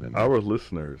something in there. Our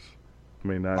listeners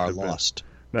may not Are have been. lost.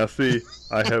 Now, see,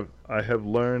 I have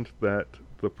learned that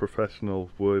the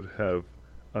professional would have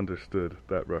understood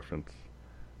that reference,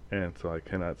 and so I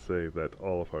cannot say that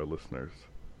all of our listeners,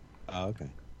 Oh, okay.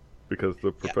 because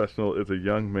the professional is a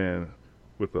young man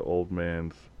with the old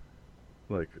man's,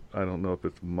 like, I don't know if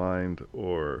it's mind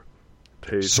or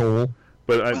taste, Soul.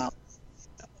 but I Well,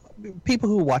 people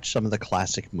who watch some of the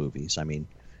classic movies, I mean,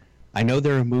 I know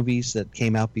there are movies that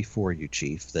came out before you,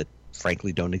 Chief, that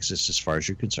frankly don't exist as far as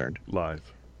you're concerned. lies.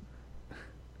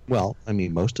 Well, I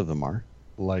mean, most of them are.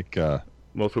 Like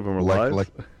Most of them are like lies.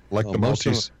 like Well, the most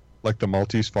of Maltese, like the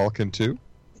Maltese Falcon 2.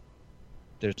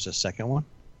 There's a second one.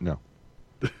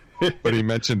 But he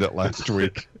mentioned it last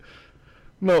week.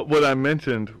 No, what I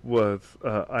mentioned was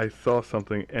I saw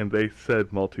something and they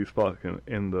said Maltese Falcon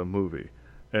in the movie,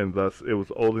 and thus it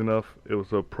was old enough. It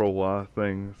was a pro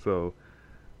thing, so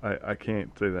I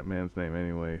can't say that man's name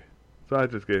anyway. So I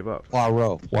just gave up.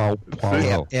 Poirot. Wow,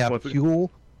 wow. Hercule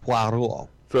Poirot.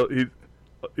 So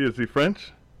is he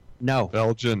French? No,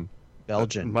 Belgian.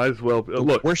 Belgian. Might as well. The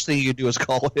Look, worst thing you do is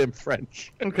call him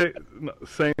French. okay, no,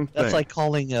 same thing. That's like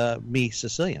calling me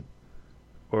Sicilian.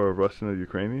 Or a Russian or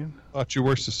Ukrainian. Thought you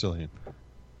were Sicilian.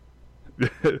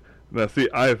 Now, see,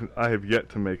 I have yet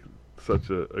to make such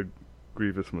a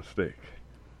grievous mistake.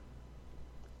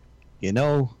 You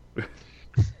know,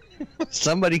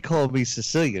 somebody called me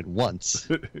Sicilian once.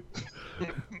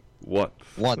 What?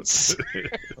 Once.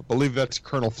 I believe that's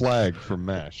Colonel Flagg from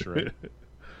MASH, right?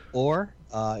 Or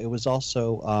it was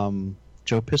also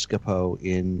Joe Piscopo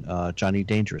in Johnny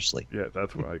Dangerously. Yeah,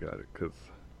 that's where I got it. Because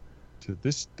To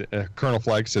this, Colonel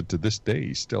Flagg said to this day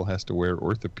he still has to wear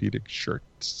orthopedic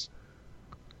shirts.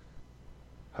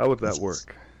 how would that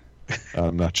work?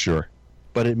 I'm not sure.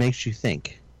 But it makes you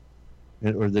think.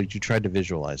 Or that you tried to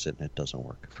visualize it and it doesn't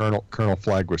work. Colonel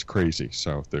Flagg was crazy,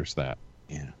 so there's that.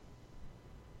 Yeah.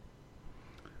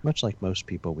 Much like most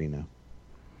people we know.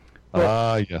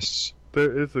 Ah, yes.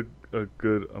 There is a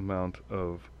good amount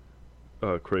of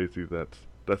crazy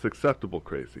that's acceptable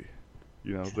crazy.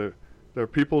 You know, there are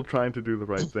people trying to do the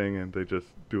right thing and they just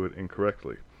do it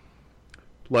incorrectly.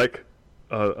 Like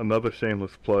another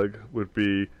shameless plug would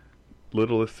be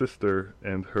Littlest Sister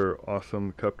and her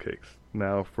awesome cupcakes.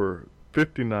 Now for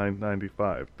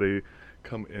 $59.95, they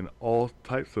come in all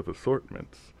types of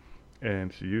assortments,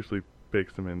 and she usually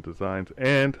bakes them in designs.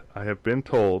 And I have been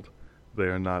told they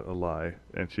are not a lie,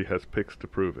 and she has pics to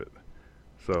prove it.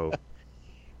 So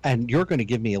And you're going to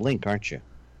give me a link, aren't you?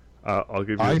 I'll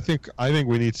give you. I think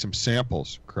we need some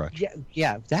samples, Crutch.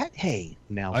 Yeah. That, hey,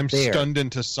 now I'm there. stunned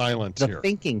into silence The here.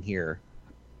 thinking here.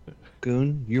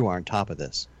 Goon, you are on top of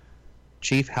this.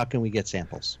 Chief, how can we get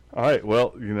samples? All right.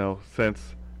 Well, you know,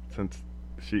 since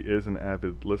she is an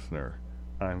avid listener,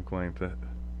 I'm going to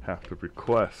have to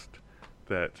request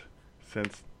that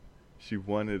since she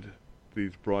wanted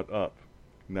these brought up,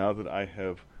 now that I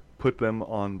have put them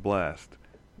on blast,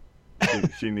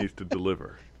 she needs to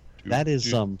deliver. That is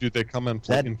Do they come in,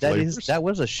 that in that flavors? is that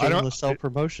was a shameless I-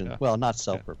 self-promotion. yeah. Well, not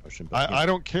self-promotion, but I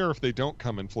don't care if they don't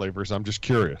come in flavors. I'm just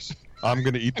curious. I'm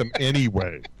going to eat them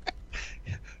anyway.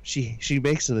 she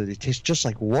makes it. It tastes just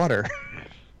like water.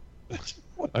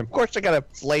 Of course, I got a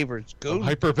flavors. I'm Goon.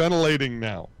 hyperventilating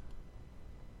now.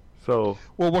 So,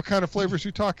 Well, what kind of flavors are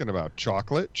you talking about?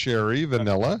 Chocolate, cherry,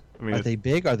 vanilla, I mean, Are they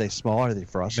big? Are they small? Are they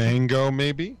frosty? mango,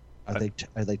 maybe? Are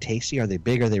they tasty? Are they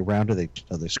big? Are they round? Are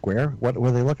they square? What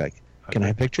do they look like? Can I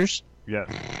have pictures? yes.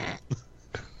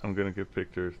 I'm gonna give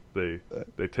pictures. They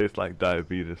taste like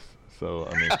diabetes. So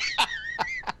I mean,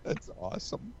 That's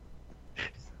awesome.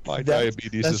 My That's-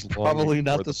 diabetes That's is probably longing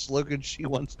not for the slogan she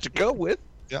wants to go with.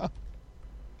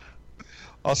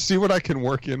 I'll see what I can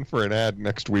work in for an ad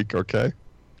next week, okay?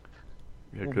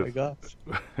 yeah, Oh my gosh.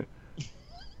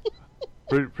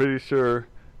 pretty sure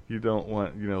you don't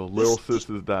want, you know, Lil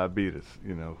Sis's diabetes.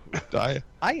 You know,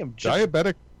 I am just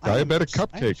Diabetic I am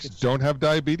cupcakes. just- Don't have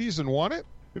diabetes and want it?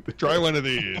 Try one of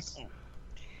these.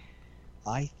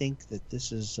 I think that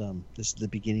this is the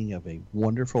beginning of a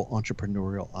wonderful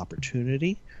entrepreneurial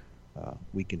opportunity.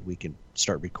 We can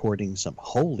start recording some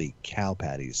holy cow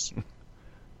patties.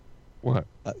 What?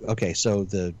 Okay, so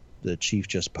the chief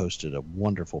just posted a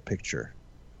wonderful picture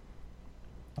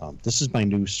This is my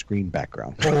new screen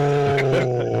background.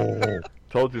 Oh,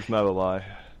 Told you it's not a lie.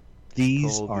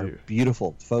 These Told are you.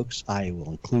 beautiful, folks. I will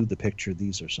include the picture.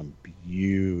 These are some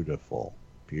beautiful,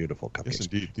 beautiful yes, cupcakes.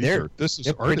 indeed. They're This is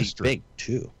pretty artistry. big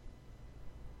too.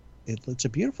 It's a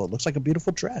beautiful. It looks like a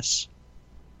beautiful dress.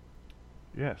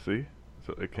 Yeah, see?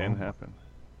 So it can Oh. happen.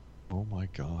 Oh my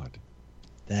God.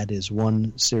 That is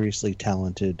one seriously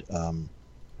talented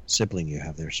sibling you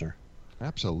have there, sir.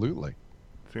 Absolutely.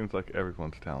 Seems like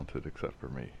everyone's talented except for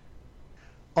me.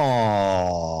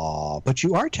 Oh, but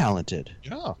you are talented.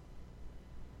 Yeah.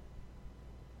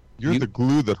 You're You- the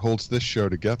glue that holds this show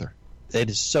together. It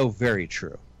is so very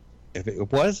true. If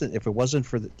it wasn't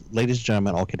for the, ladies and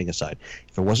gentlemen, all kidding aside,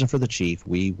 if it wasn't for the chief,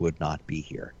 we would not be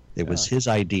here. It was his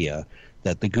idea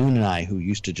that the goon and I, who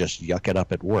used to just yuck it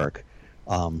up at work,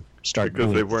 start Because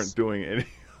doing they this. weren't doing any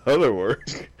other work.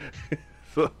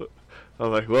 So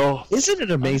I'm like, well, Isn't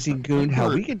it amazing, Goon,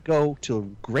 how we can go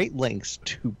to great lengths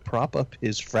to prop up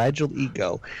his fragile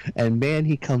ego, and man,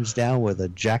 he comes down with a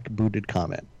jackbooted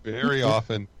comment. Very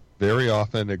often,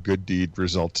 a good deed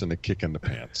results in a kick in the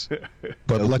pants.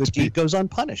 But No let's good deed be goes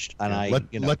unpunished, and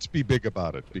let's be big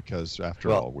about it, because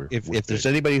after all, we're if we're there's big.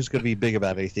 anybody who's going to be big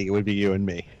about anything, it would be you and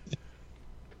me.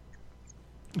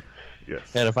 yes.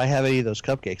 And if I have any of those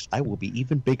cupcakes, I will be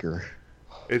even bigger.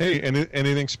 It's- Hey,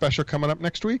 anything special coming up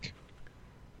next week?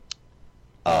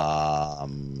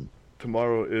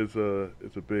 tomorrow is a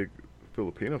big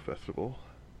Filipino festival.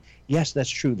 Yes, that's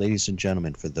true, ladies and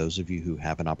gentlemen. For those of you who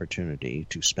have an opportunity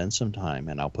to spend some time,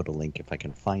 and I'll put a link if I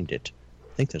can find it.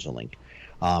 I think there's a link.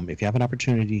 If you have an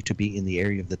opportunity to be in the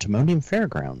area of the Timonium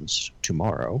Fairgrounds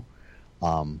tomorrow,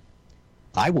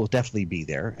 I will definitely be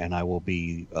there, and I will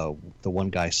be the one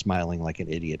guy smiling like an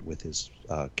idiot with his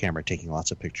camera taking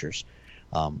lots of pictures.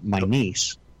 My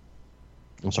niece,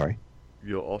 I'm sorry,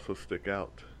 You'll also stick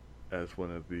out as one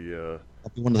of the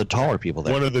I'll be one of the taller people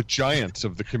there. One of the giants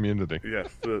of the community.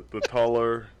 the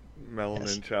taller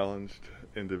melanin challenged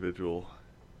individual.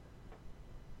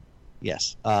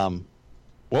 Yes.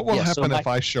 What will Yeah, so happen my- if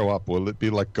I show up? Will it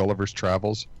be like Gulliver's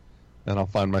Travels, and I'll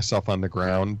find myself on the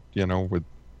ground, with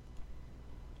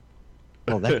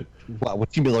Well, that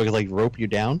what you be like rope you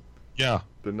down? yeah.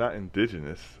 They're not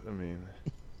indigenous. I mean,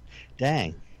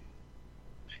 Dang.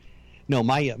 No,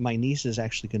 my niece is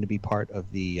actually going to be part of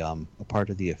the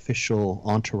official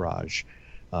entourage.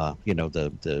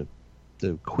 The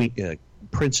queen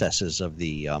princesses of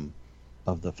the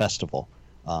festival.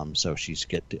 So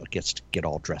gets to get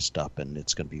all dressed up, and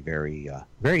it's going to be very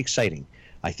very exciting.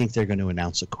 I think they're going to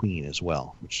announce a queen as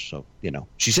well, which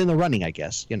she's in the running, I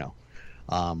guess.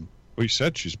 Well, you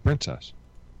said she's a princess.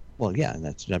 Well, yeah, and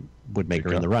that would make her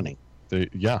There you in go. the running.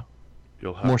 Yeah,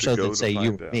 you'll have More to so go than to say you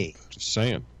find and out. me. just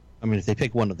saying. I mean, if they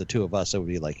pick one of the two of us, it would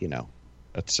be like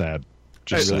That's sad.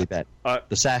 just Just really sad. bad.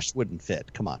 The sash wouldn't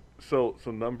fit. Come on. So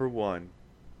number one,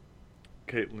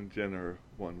 Caitlyn Jenner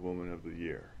won Woman of the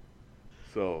Year.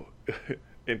 So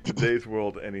in today's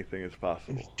world, anything is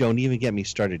possible. Don't even get me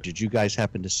started. Did you guys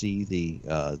happen to see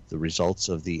the results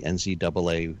of the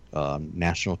NCAA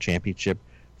national championship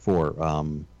for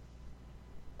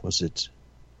was it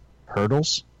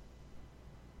hurdles?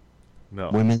 No.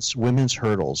 Women's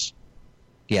hurdles.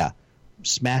 Yeah,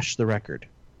 smashed the record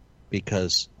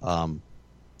because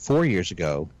 4 years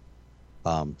ago,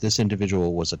 this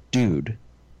individual was a dude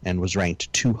and was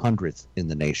ranked 200th in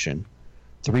the nation.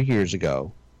 3 years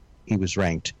ago, he was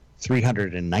ranked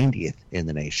 390th in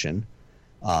the nation.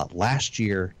 Last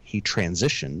year, he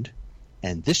transitioned,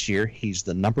 and this year, he's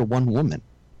the number one woman.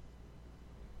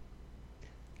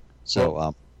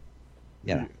 So,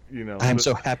 yeah. You know, I'm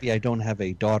so happy I don't have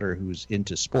a daughter who's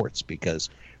into sports because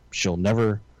she'll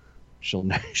never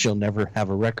have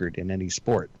a record in any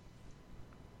sport.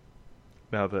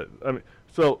 now that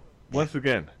so once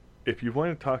again, if you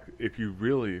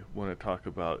really want to talk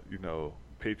about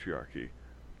patriarchy,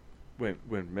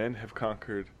 when men have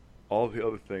conquered all the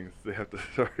other things, they have to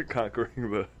start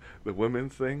conquering the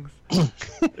women's things.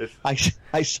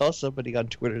 I saw somebody on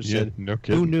Twitter Yeah, said, no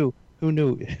kidding. Who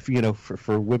knew if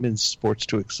for women's sports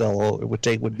to excel, all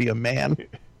it would be a man.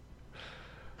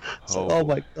 Oh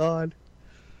my God.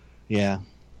 Yeah.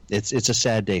 It's a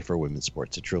sad day for women's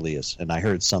sports. It truly is. And I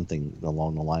heard something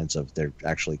along the lines of they're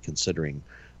actually considering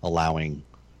allowing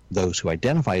those who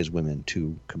identify as women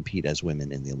to compete as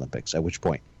women in the Olympics, at which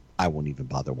point I won't even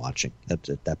bother watching. At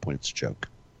that point, it's a joke.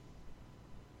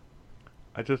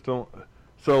 I just don't.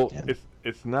 So Yeah.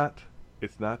 it's not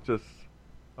just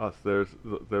us. There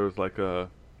was like it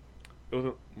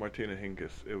wasn't Martina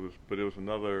Hingis. It was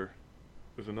another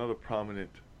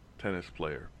prominent tennis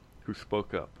player who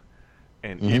spoke up,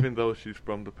 and Mhm. even though she's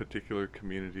from the particular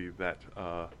community that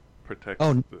protects.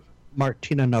 Oh,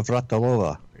 Martina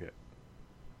Navratilova. Yeah,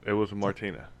 it was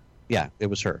Martina. Yeah, it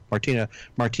was her.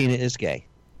 Martina is gay,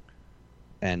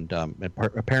 and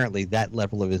apparently that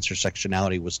level of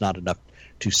intersectionality was not enough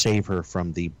to save her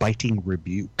from the biting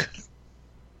rebuke.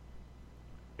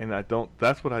 And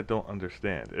that's what I don't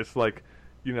understand. It's like,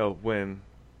 when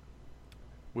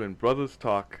brothers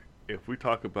talk, if we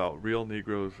talk about real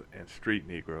Negroes and street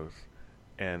Negroes,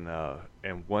 and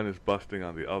one is busting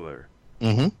on the other,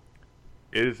 Mm-hmm.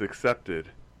 it is accepted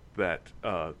that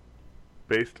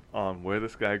based on where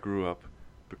this guy grew up,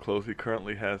 the clothes he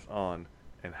currently has on,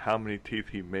 and how many teeth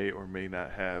he may or may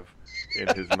not have in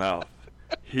his mouth,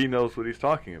 he knows what he's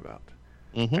talking about.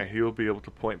 Mm-hmm. And he will be able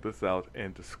to point this out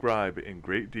and describe in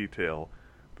great detail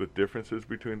the differences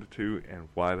between the two and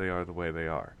why they are the way they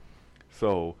are.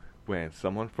 So when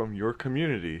someone from your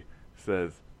community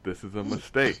says this is a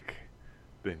mistake,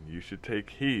 then you should take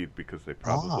heed, because they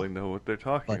probably know what they're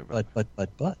talking about.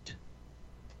 But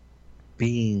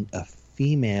being a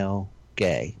female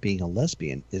gay, being a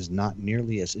lesbian, is not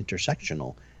nearly as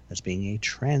intersectional as being a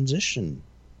transitional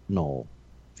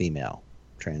female,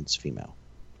 trans female.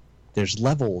 There's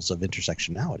levels of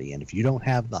intersectionality, and if you don't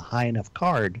have the high enough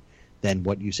card, then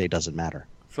what you say doesn't matter.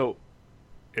 So,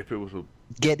 if it was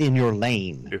get in your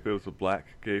lane. If it was a black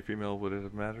gay female, would it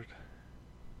have mattered?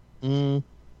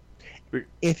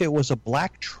 If it was a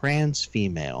black trans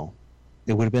female,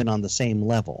 it would have been on the same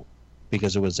level,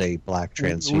 because it was a black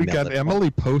trans female. We got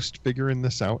Emily Post figuring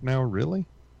this out now, really?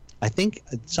 I think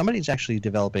somebody's actually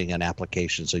developing an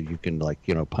application so you can,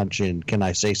 punch in, can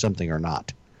I say something or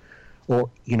not? Or,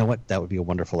 you know what, that would be a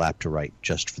wonderful app to write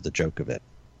just for the joke of it.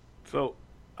 So,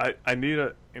 I need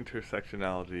an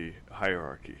intersectionality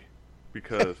hierarchy,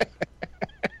 because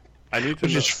I need to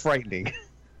know. Which is frightening.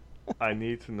 I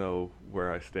need to know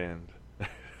where I stand,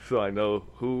 so I know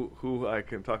who I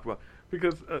can talk about.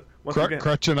 Because once again,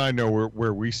 Crutch and I know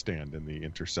where we stand in the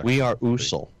intersection. We are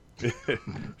USL.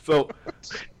 So,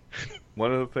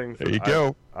 one of the things there you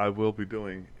go. I will be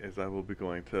doing is I will be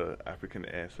going to African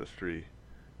Ancestry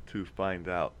to find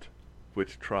out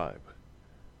which tribe.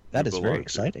 That is very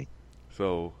exciting.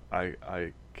 So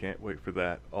I can't wait for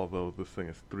that. Although this thing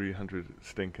is $300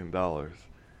 stinking,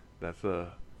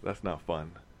 that's not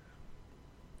fun.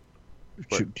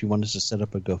 Do you want us to set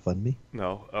up a GoFundMe?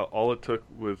 No, all it took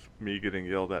was me getting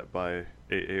yelled at by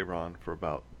Aaron for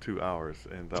about 2 hours,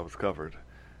 and that was covered.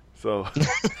 So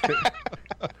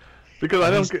because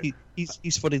I don't get,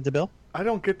 he's footing the bill. I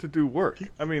don't get to do work.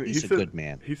 I mean, he's a good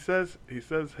man. He says,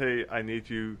 hey, I need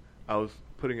you. I was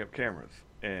putting up cameras,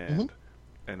 and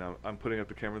I'm putting up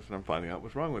the cameras, and I'm finding out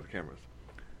what's wrong with the cameras,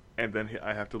 and then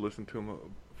I have to listen to him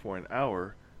for an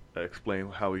hour explain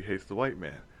how he hates the white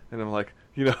man, and I'm like,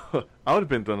 I would have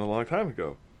been done a long time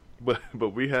ago,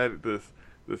 but we had this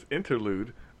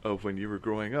interlude of when you were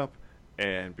growing up,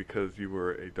 and because you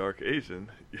were a dark Asian,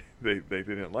 they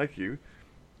didn't like you.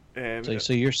 And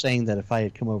so you're saying that if I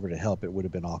had come over to help, it would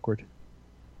have been awkward?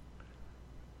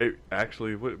 It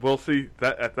actually would. Well, see,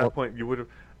 that at that point you would have.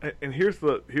 And here's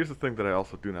the thing that I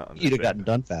also do not understand. You'd have gotten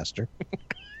done faster.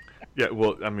 Yeah,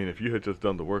 well, I mean, if you had just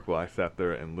done the work while I sat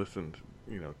there and listened,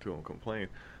 to him complain.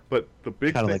 But the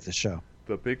big kind of like the show.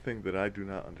 The big thing that I do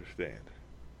not understand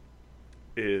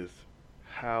is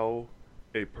how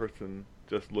a person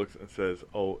just looks and says,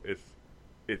 "Oh,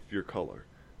 it's your color."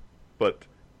 But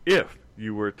if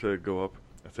you were to go up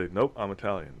and say, "Nope, I'm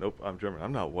Italian. Nope, I'm German.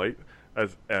 I'm not white,"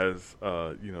 as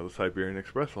the Siberian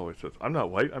Express always says, "I'm not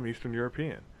white. I'm Eastern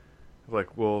European." It's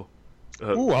like, well.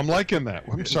 Ooh, I'm liking that.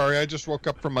 I'm sorry, I just woke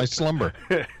up from my slumber.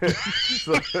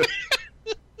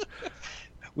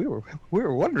 We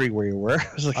were wondering where you were.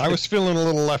 I was feeling a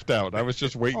little left out. I was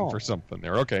just waiting for something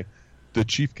there. Okay. The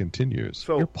chief continues.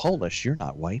 So, you're Polish. You're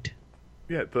not white.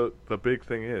 Yeah, the big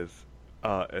thing is,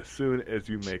 as soon as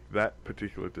you make that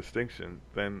particular distinction,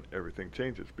 then everything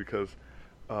changes. Because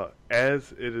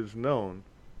as it is known,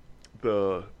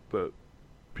 the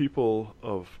people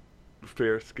of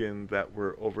fair skin that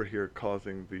were over here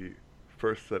causing the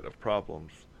first set of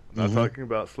problems, I'm not talking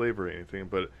about slavery or anything,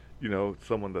 but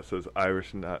someone that says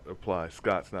Irish not apply,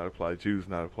 Scots not apply, Jews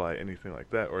not apply, anything like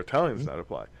that, or Italians not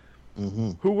apply.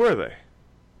 Who were they?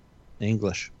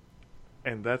 English.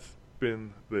 And that's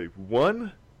been the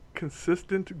one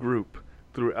consistent group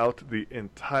throughout the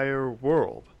entire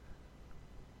world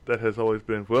that has always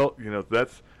been, well,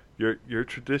 that's your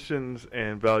traditions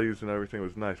and values and everything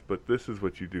was nice, but this is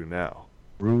what you do now.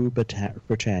 Rule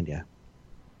Britannia.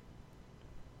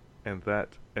 And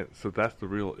so that's the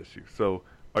real issue. So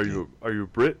are you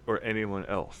Brit or anyone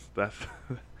else? That's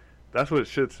what it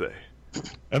should say.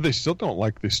 And they still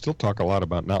talk a lot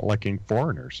about not liking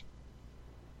foreigners.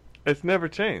 It's never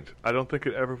changed. I don't think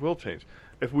it ever will change.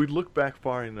 If we look back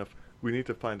far enough, we need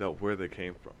to find out where they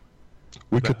came from.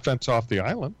 We could fence off the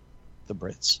island. The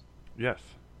Brits. Yes.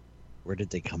 Where did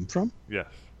they come from? Yes.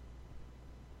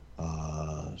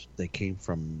 They came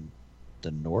from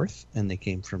the north, and they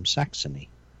came from Saxony.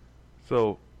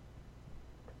 So,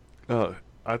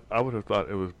 I would have thought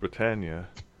it was Britannia,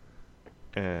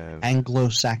 and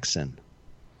Anglo-Saxon.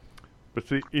 but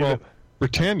see, Well,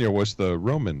 Britannia was the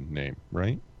Roman name,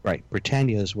 right? Right.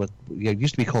 Britannia is what it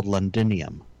used to be called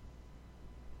Londinium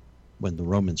when the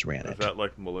Romans ran is it. that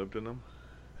like molybdenum?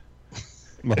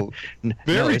 Well, No,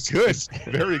 very it's- good. it's-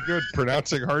 Very good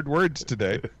pronouncing hard words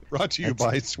today. Brought to you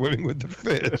by Swimming with the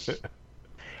Fish.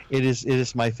 It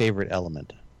is my favorite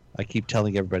element. I keep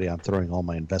telling everybody I'm throwing all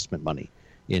my investment money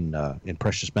in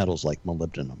precious metals like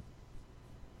molybdenum.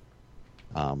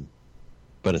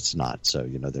 But it's not. So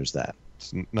there's that.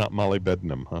 It's not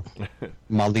molybdenum, huh?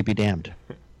 Molly be damned.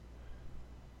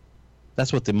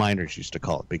 That's what the miners used to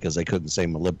call it because they couldn't say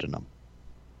molybdenum.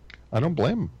 I don't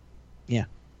blame them. Yeah.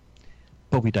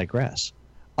 But we digress.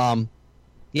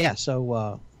 Yeah,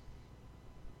 so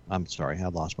I'm sorry, I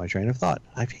lost my train of thought.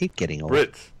 I hate getting old.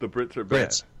 Brits. The Brits are bad.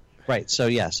 Brits. Right, so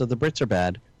the Brits are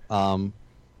bad.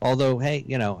 Although, hey,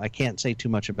 I can't say too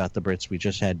much about the Brits. We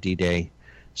just had D-Day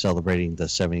celebrating the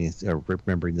 70th, or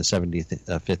remembering the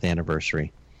 75th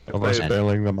anniversary. Of us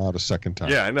bailing them out a second time.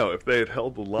 Yeah, I know. If they had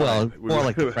held the line, Well, we more would-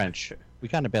 like the French. We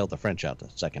kind of bailed the French out the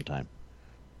second time.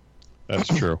 That's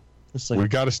true. It's like, We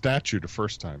got a statue the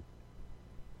first time.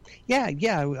 yeah,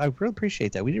 I really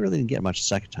appreciate that. We really didn't get much the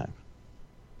second time.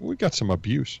 We got some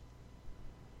abuse.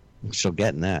 I'm still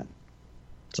getting that.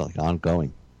 It's like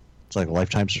ongoing. It's like a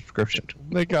lifetime subscription.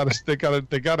 They got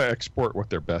to export what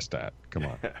they're best at. Come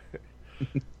on.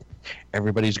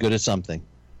 Everybody's good at something.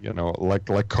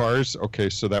 Like cars. Okay,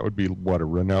 so that would be what, a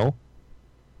Renault?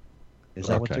 Is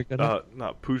that what Okay. they're good at?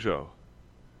 not Peugeot.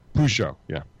 Peugeot,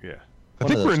 yeah. Yeah. I One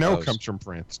think of those Renault goes. comes from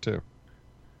France too.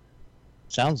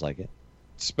 Sounds like it.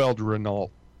 It's spelled Renault.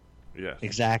 Yes.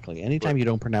 Exactly. Anytime you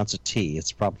don't pronounce a T,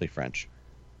 it's probably French.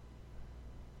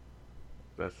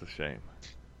 That's a shame.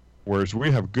 Whereas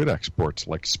we have good exports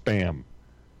like Spam.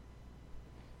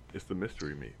 It's the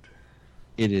mystery meat.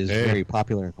 It is Hey. very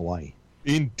popular in Hawaii.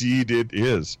 Indeed it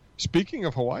is. Speaking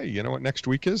of Hawaii, you know what next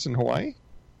week is in Hawaii?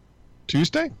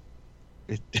 Tuesday?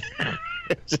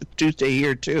 It's a Tuesday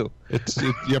here, too.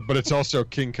 Yeah, but it's also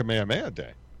King Kamehameha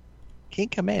Day. King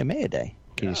Kamehameha Day.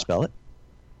 Can you spell it?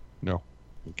 No.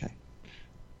 Okay.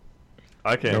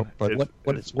 I can. Nope, but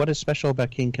What is special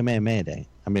about King Kamehameha Day?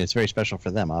 I mean, it's very special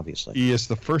for them, obviously. He is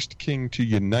the first king to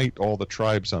unite all the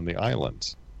tribes on the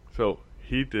islands. So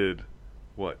he did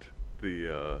what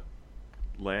the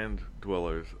land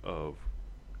dwellers of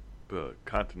the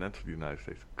continental United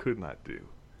States could not do.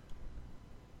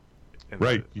 And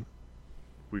Right.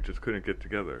 we just couldn't get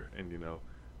together, and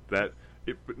that.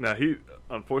 Now he,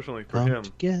 unfortunately for Come him,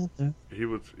 together. he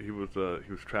was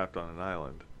trapped on an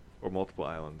island or multiple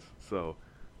islands. So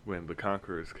when the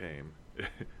conquerors came,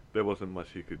 there wasn't much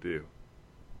he could do.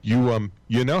 You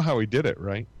know how he did it,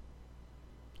 right?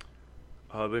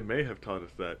 They may have taught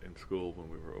us that in school when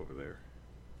we were over there.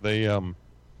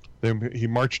 He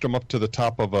marched them up to the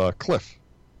top of a cliff,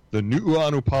 the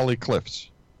Nu'uanupali Cliffs.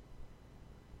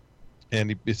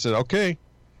 And he said, okay.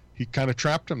 He kind of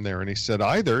trapped him there, and he said,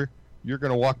 either you're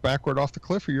going to walk backward off the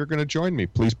cliff or you're going to join me.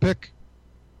 Please pick.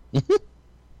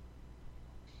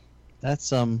 That's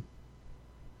some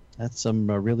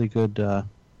really good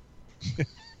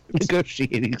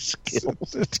negotiating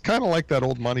skills. It's kind of like that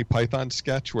old Monty Python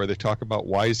sketch where they talk about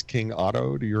Wise King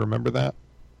Otto. Do you remember that?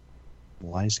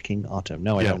 Wise King Otto.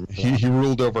 No, I don't. He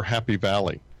ruled over Happy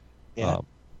Valley. Yeah.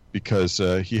 Because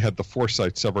he had the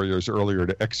foresight several years earlier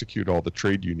to execute all the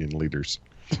trade union leaders.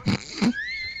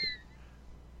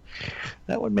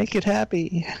 That would make it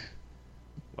happy.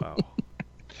 Wow.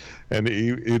 And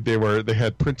they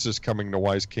had princes coming to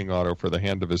Wise King Otto for the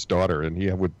hand of his daughter, and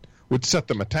he would set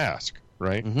them a task,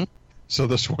 right? Mhm. So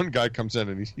this one guy comes in,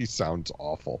 and he sounds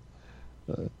awful.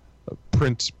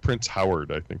 Prince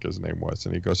Howard, I think his name was,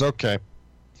 and he goes, "Okay,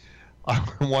 I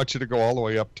want you to go all the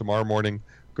way up tomorrow morning.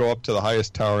 Go up to the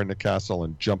highest tower in the castle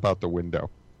and jump out the window.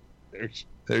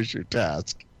 There's your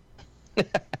task."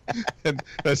 And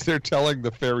as they're telling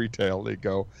the fairy tale, they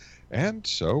go, and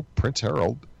so Prince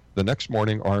Harold, the next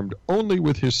morning, armed only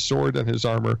with his sword and his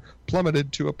armor,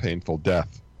 plummeted to a painful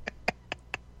death.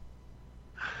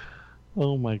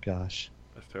 Oh my gosh.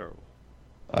 That's terrible.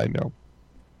 I know.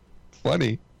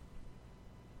 Funny,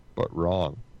 but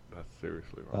wrong. That's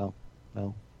seriously wrong.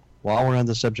 Well, while we're on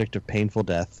the subject of painful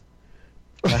death,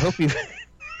 I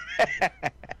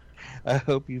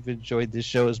hope you've enjoyed this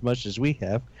show as much as we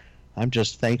have. I'm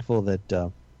just thankful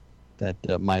that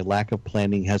my lack of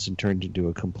planning hasn't turned into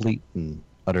a complete and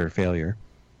utter failure.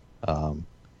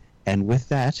 And with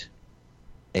that,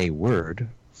 a word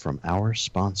from our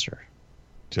sponsor.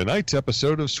 Tonight's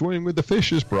episode of Swimming with the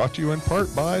Fish is brought to you in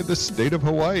part by the state of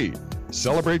Hawaii.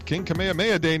 Celebrate King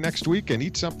Kamehameha Day next week and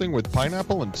eat something with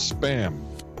pineapple and Spam.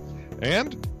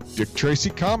 And Dick Tracy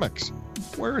Comics,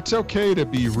 where it's okay to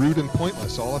be rude and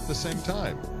pointless all at the same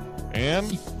time.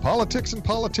 And Politics and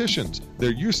Politicians.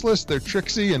 They're useless, they're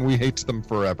tricksy, and we hate them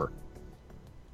forever.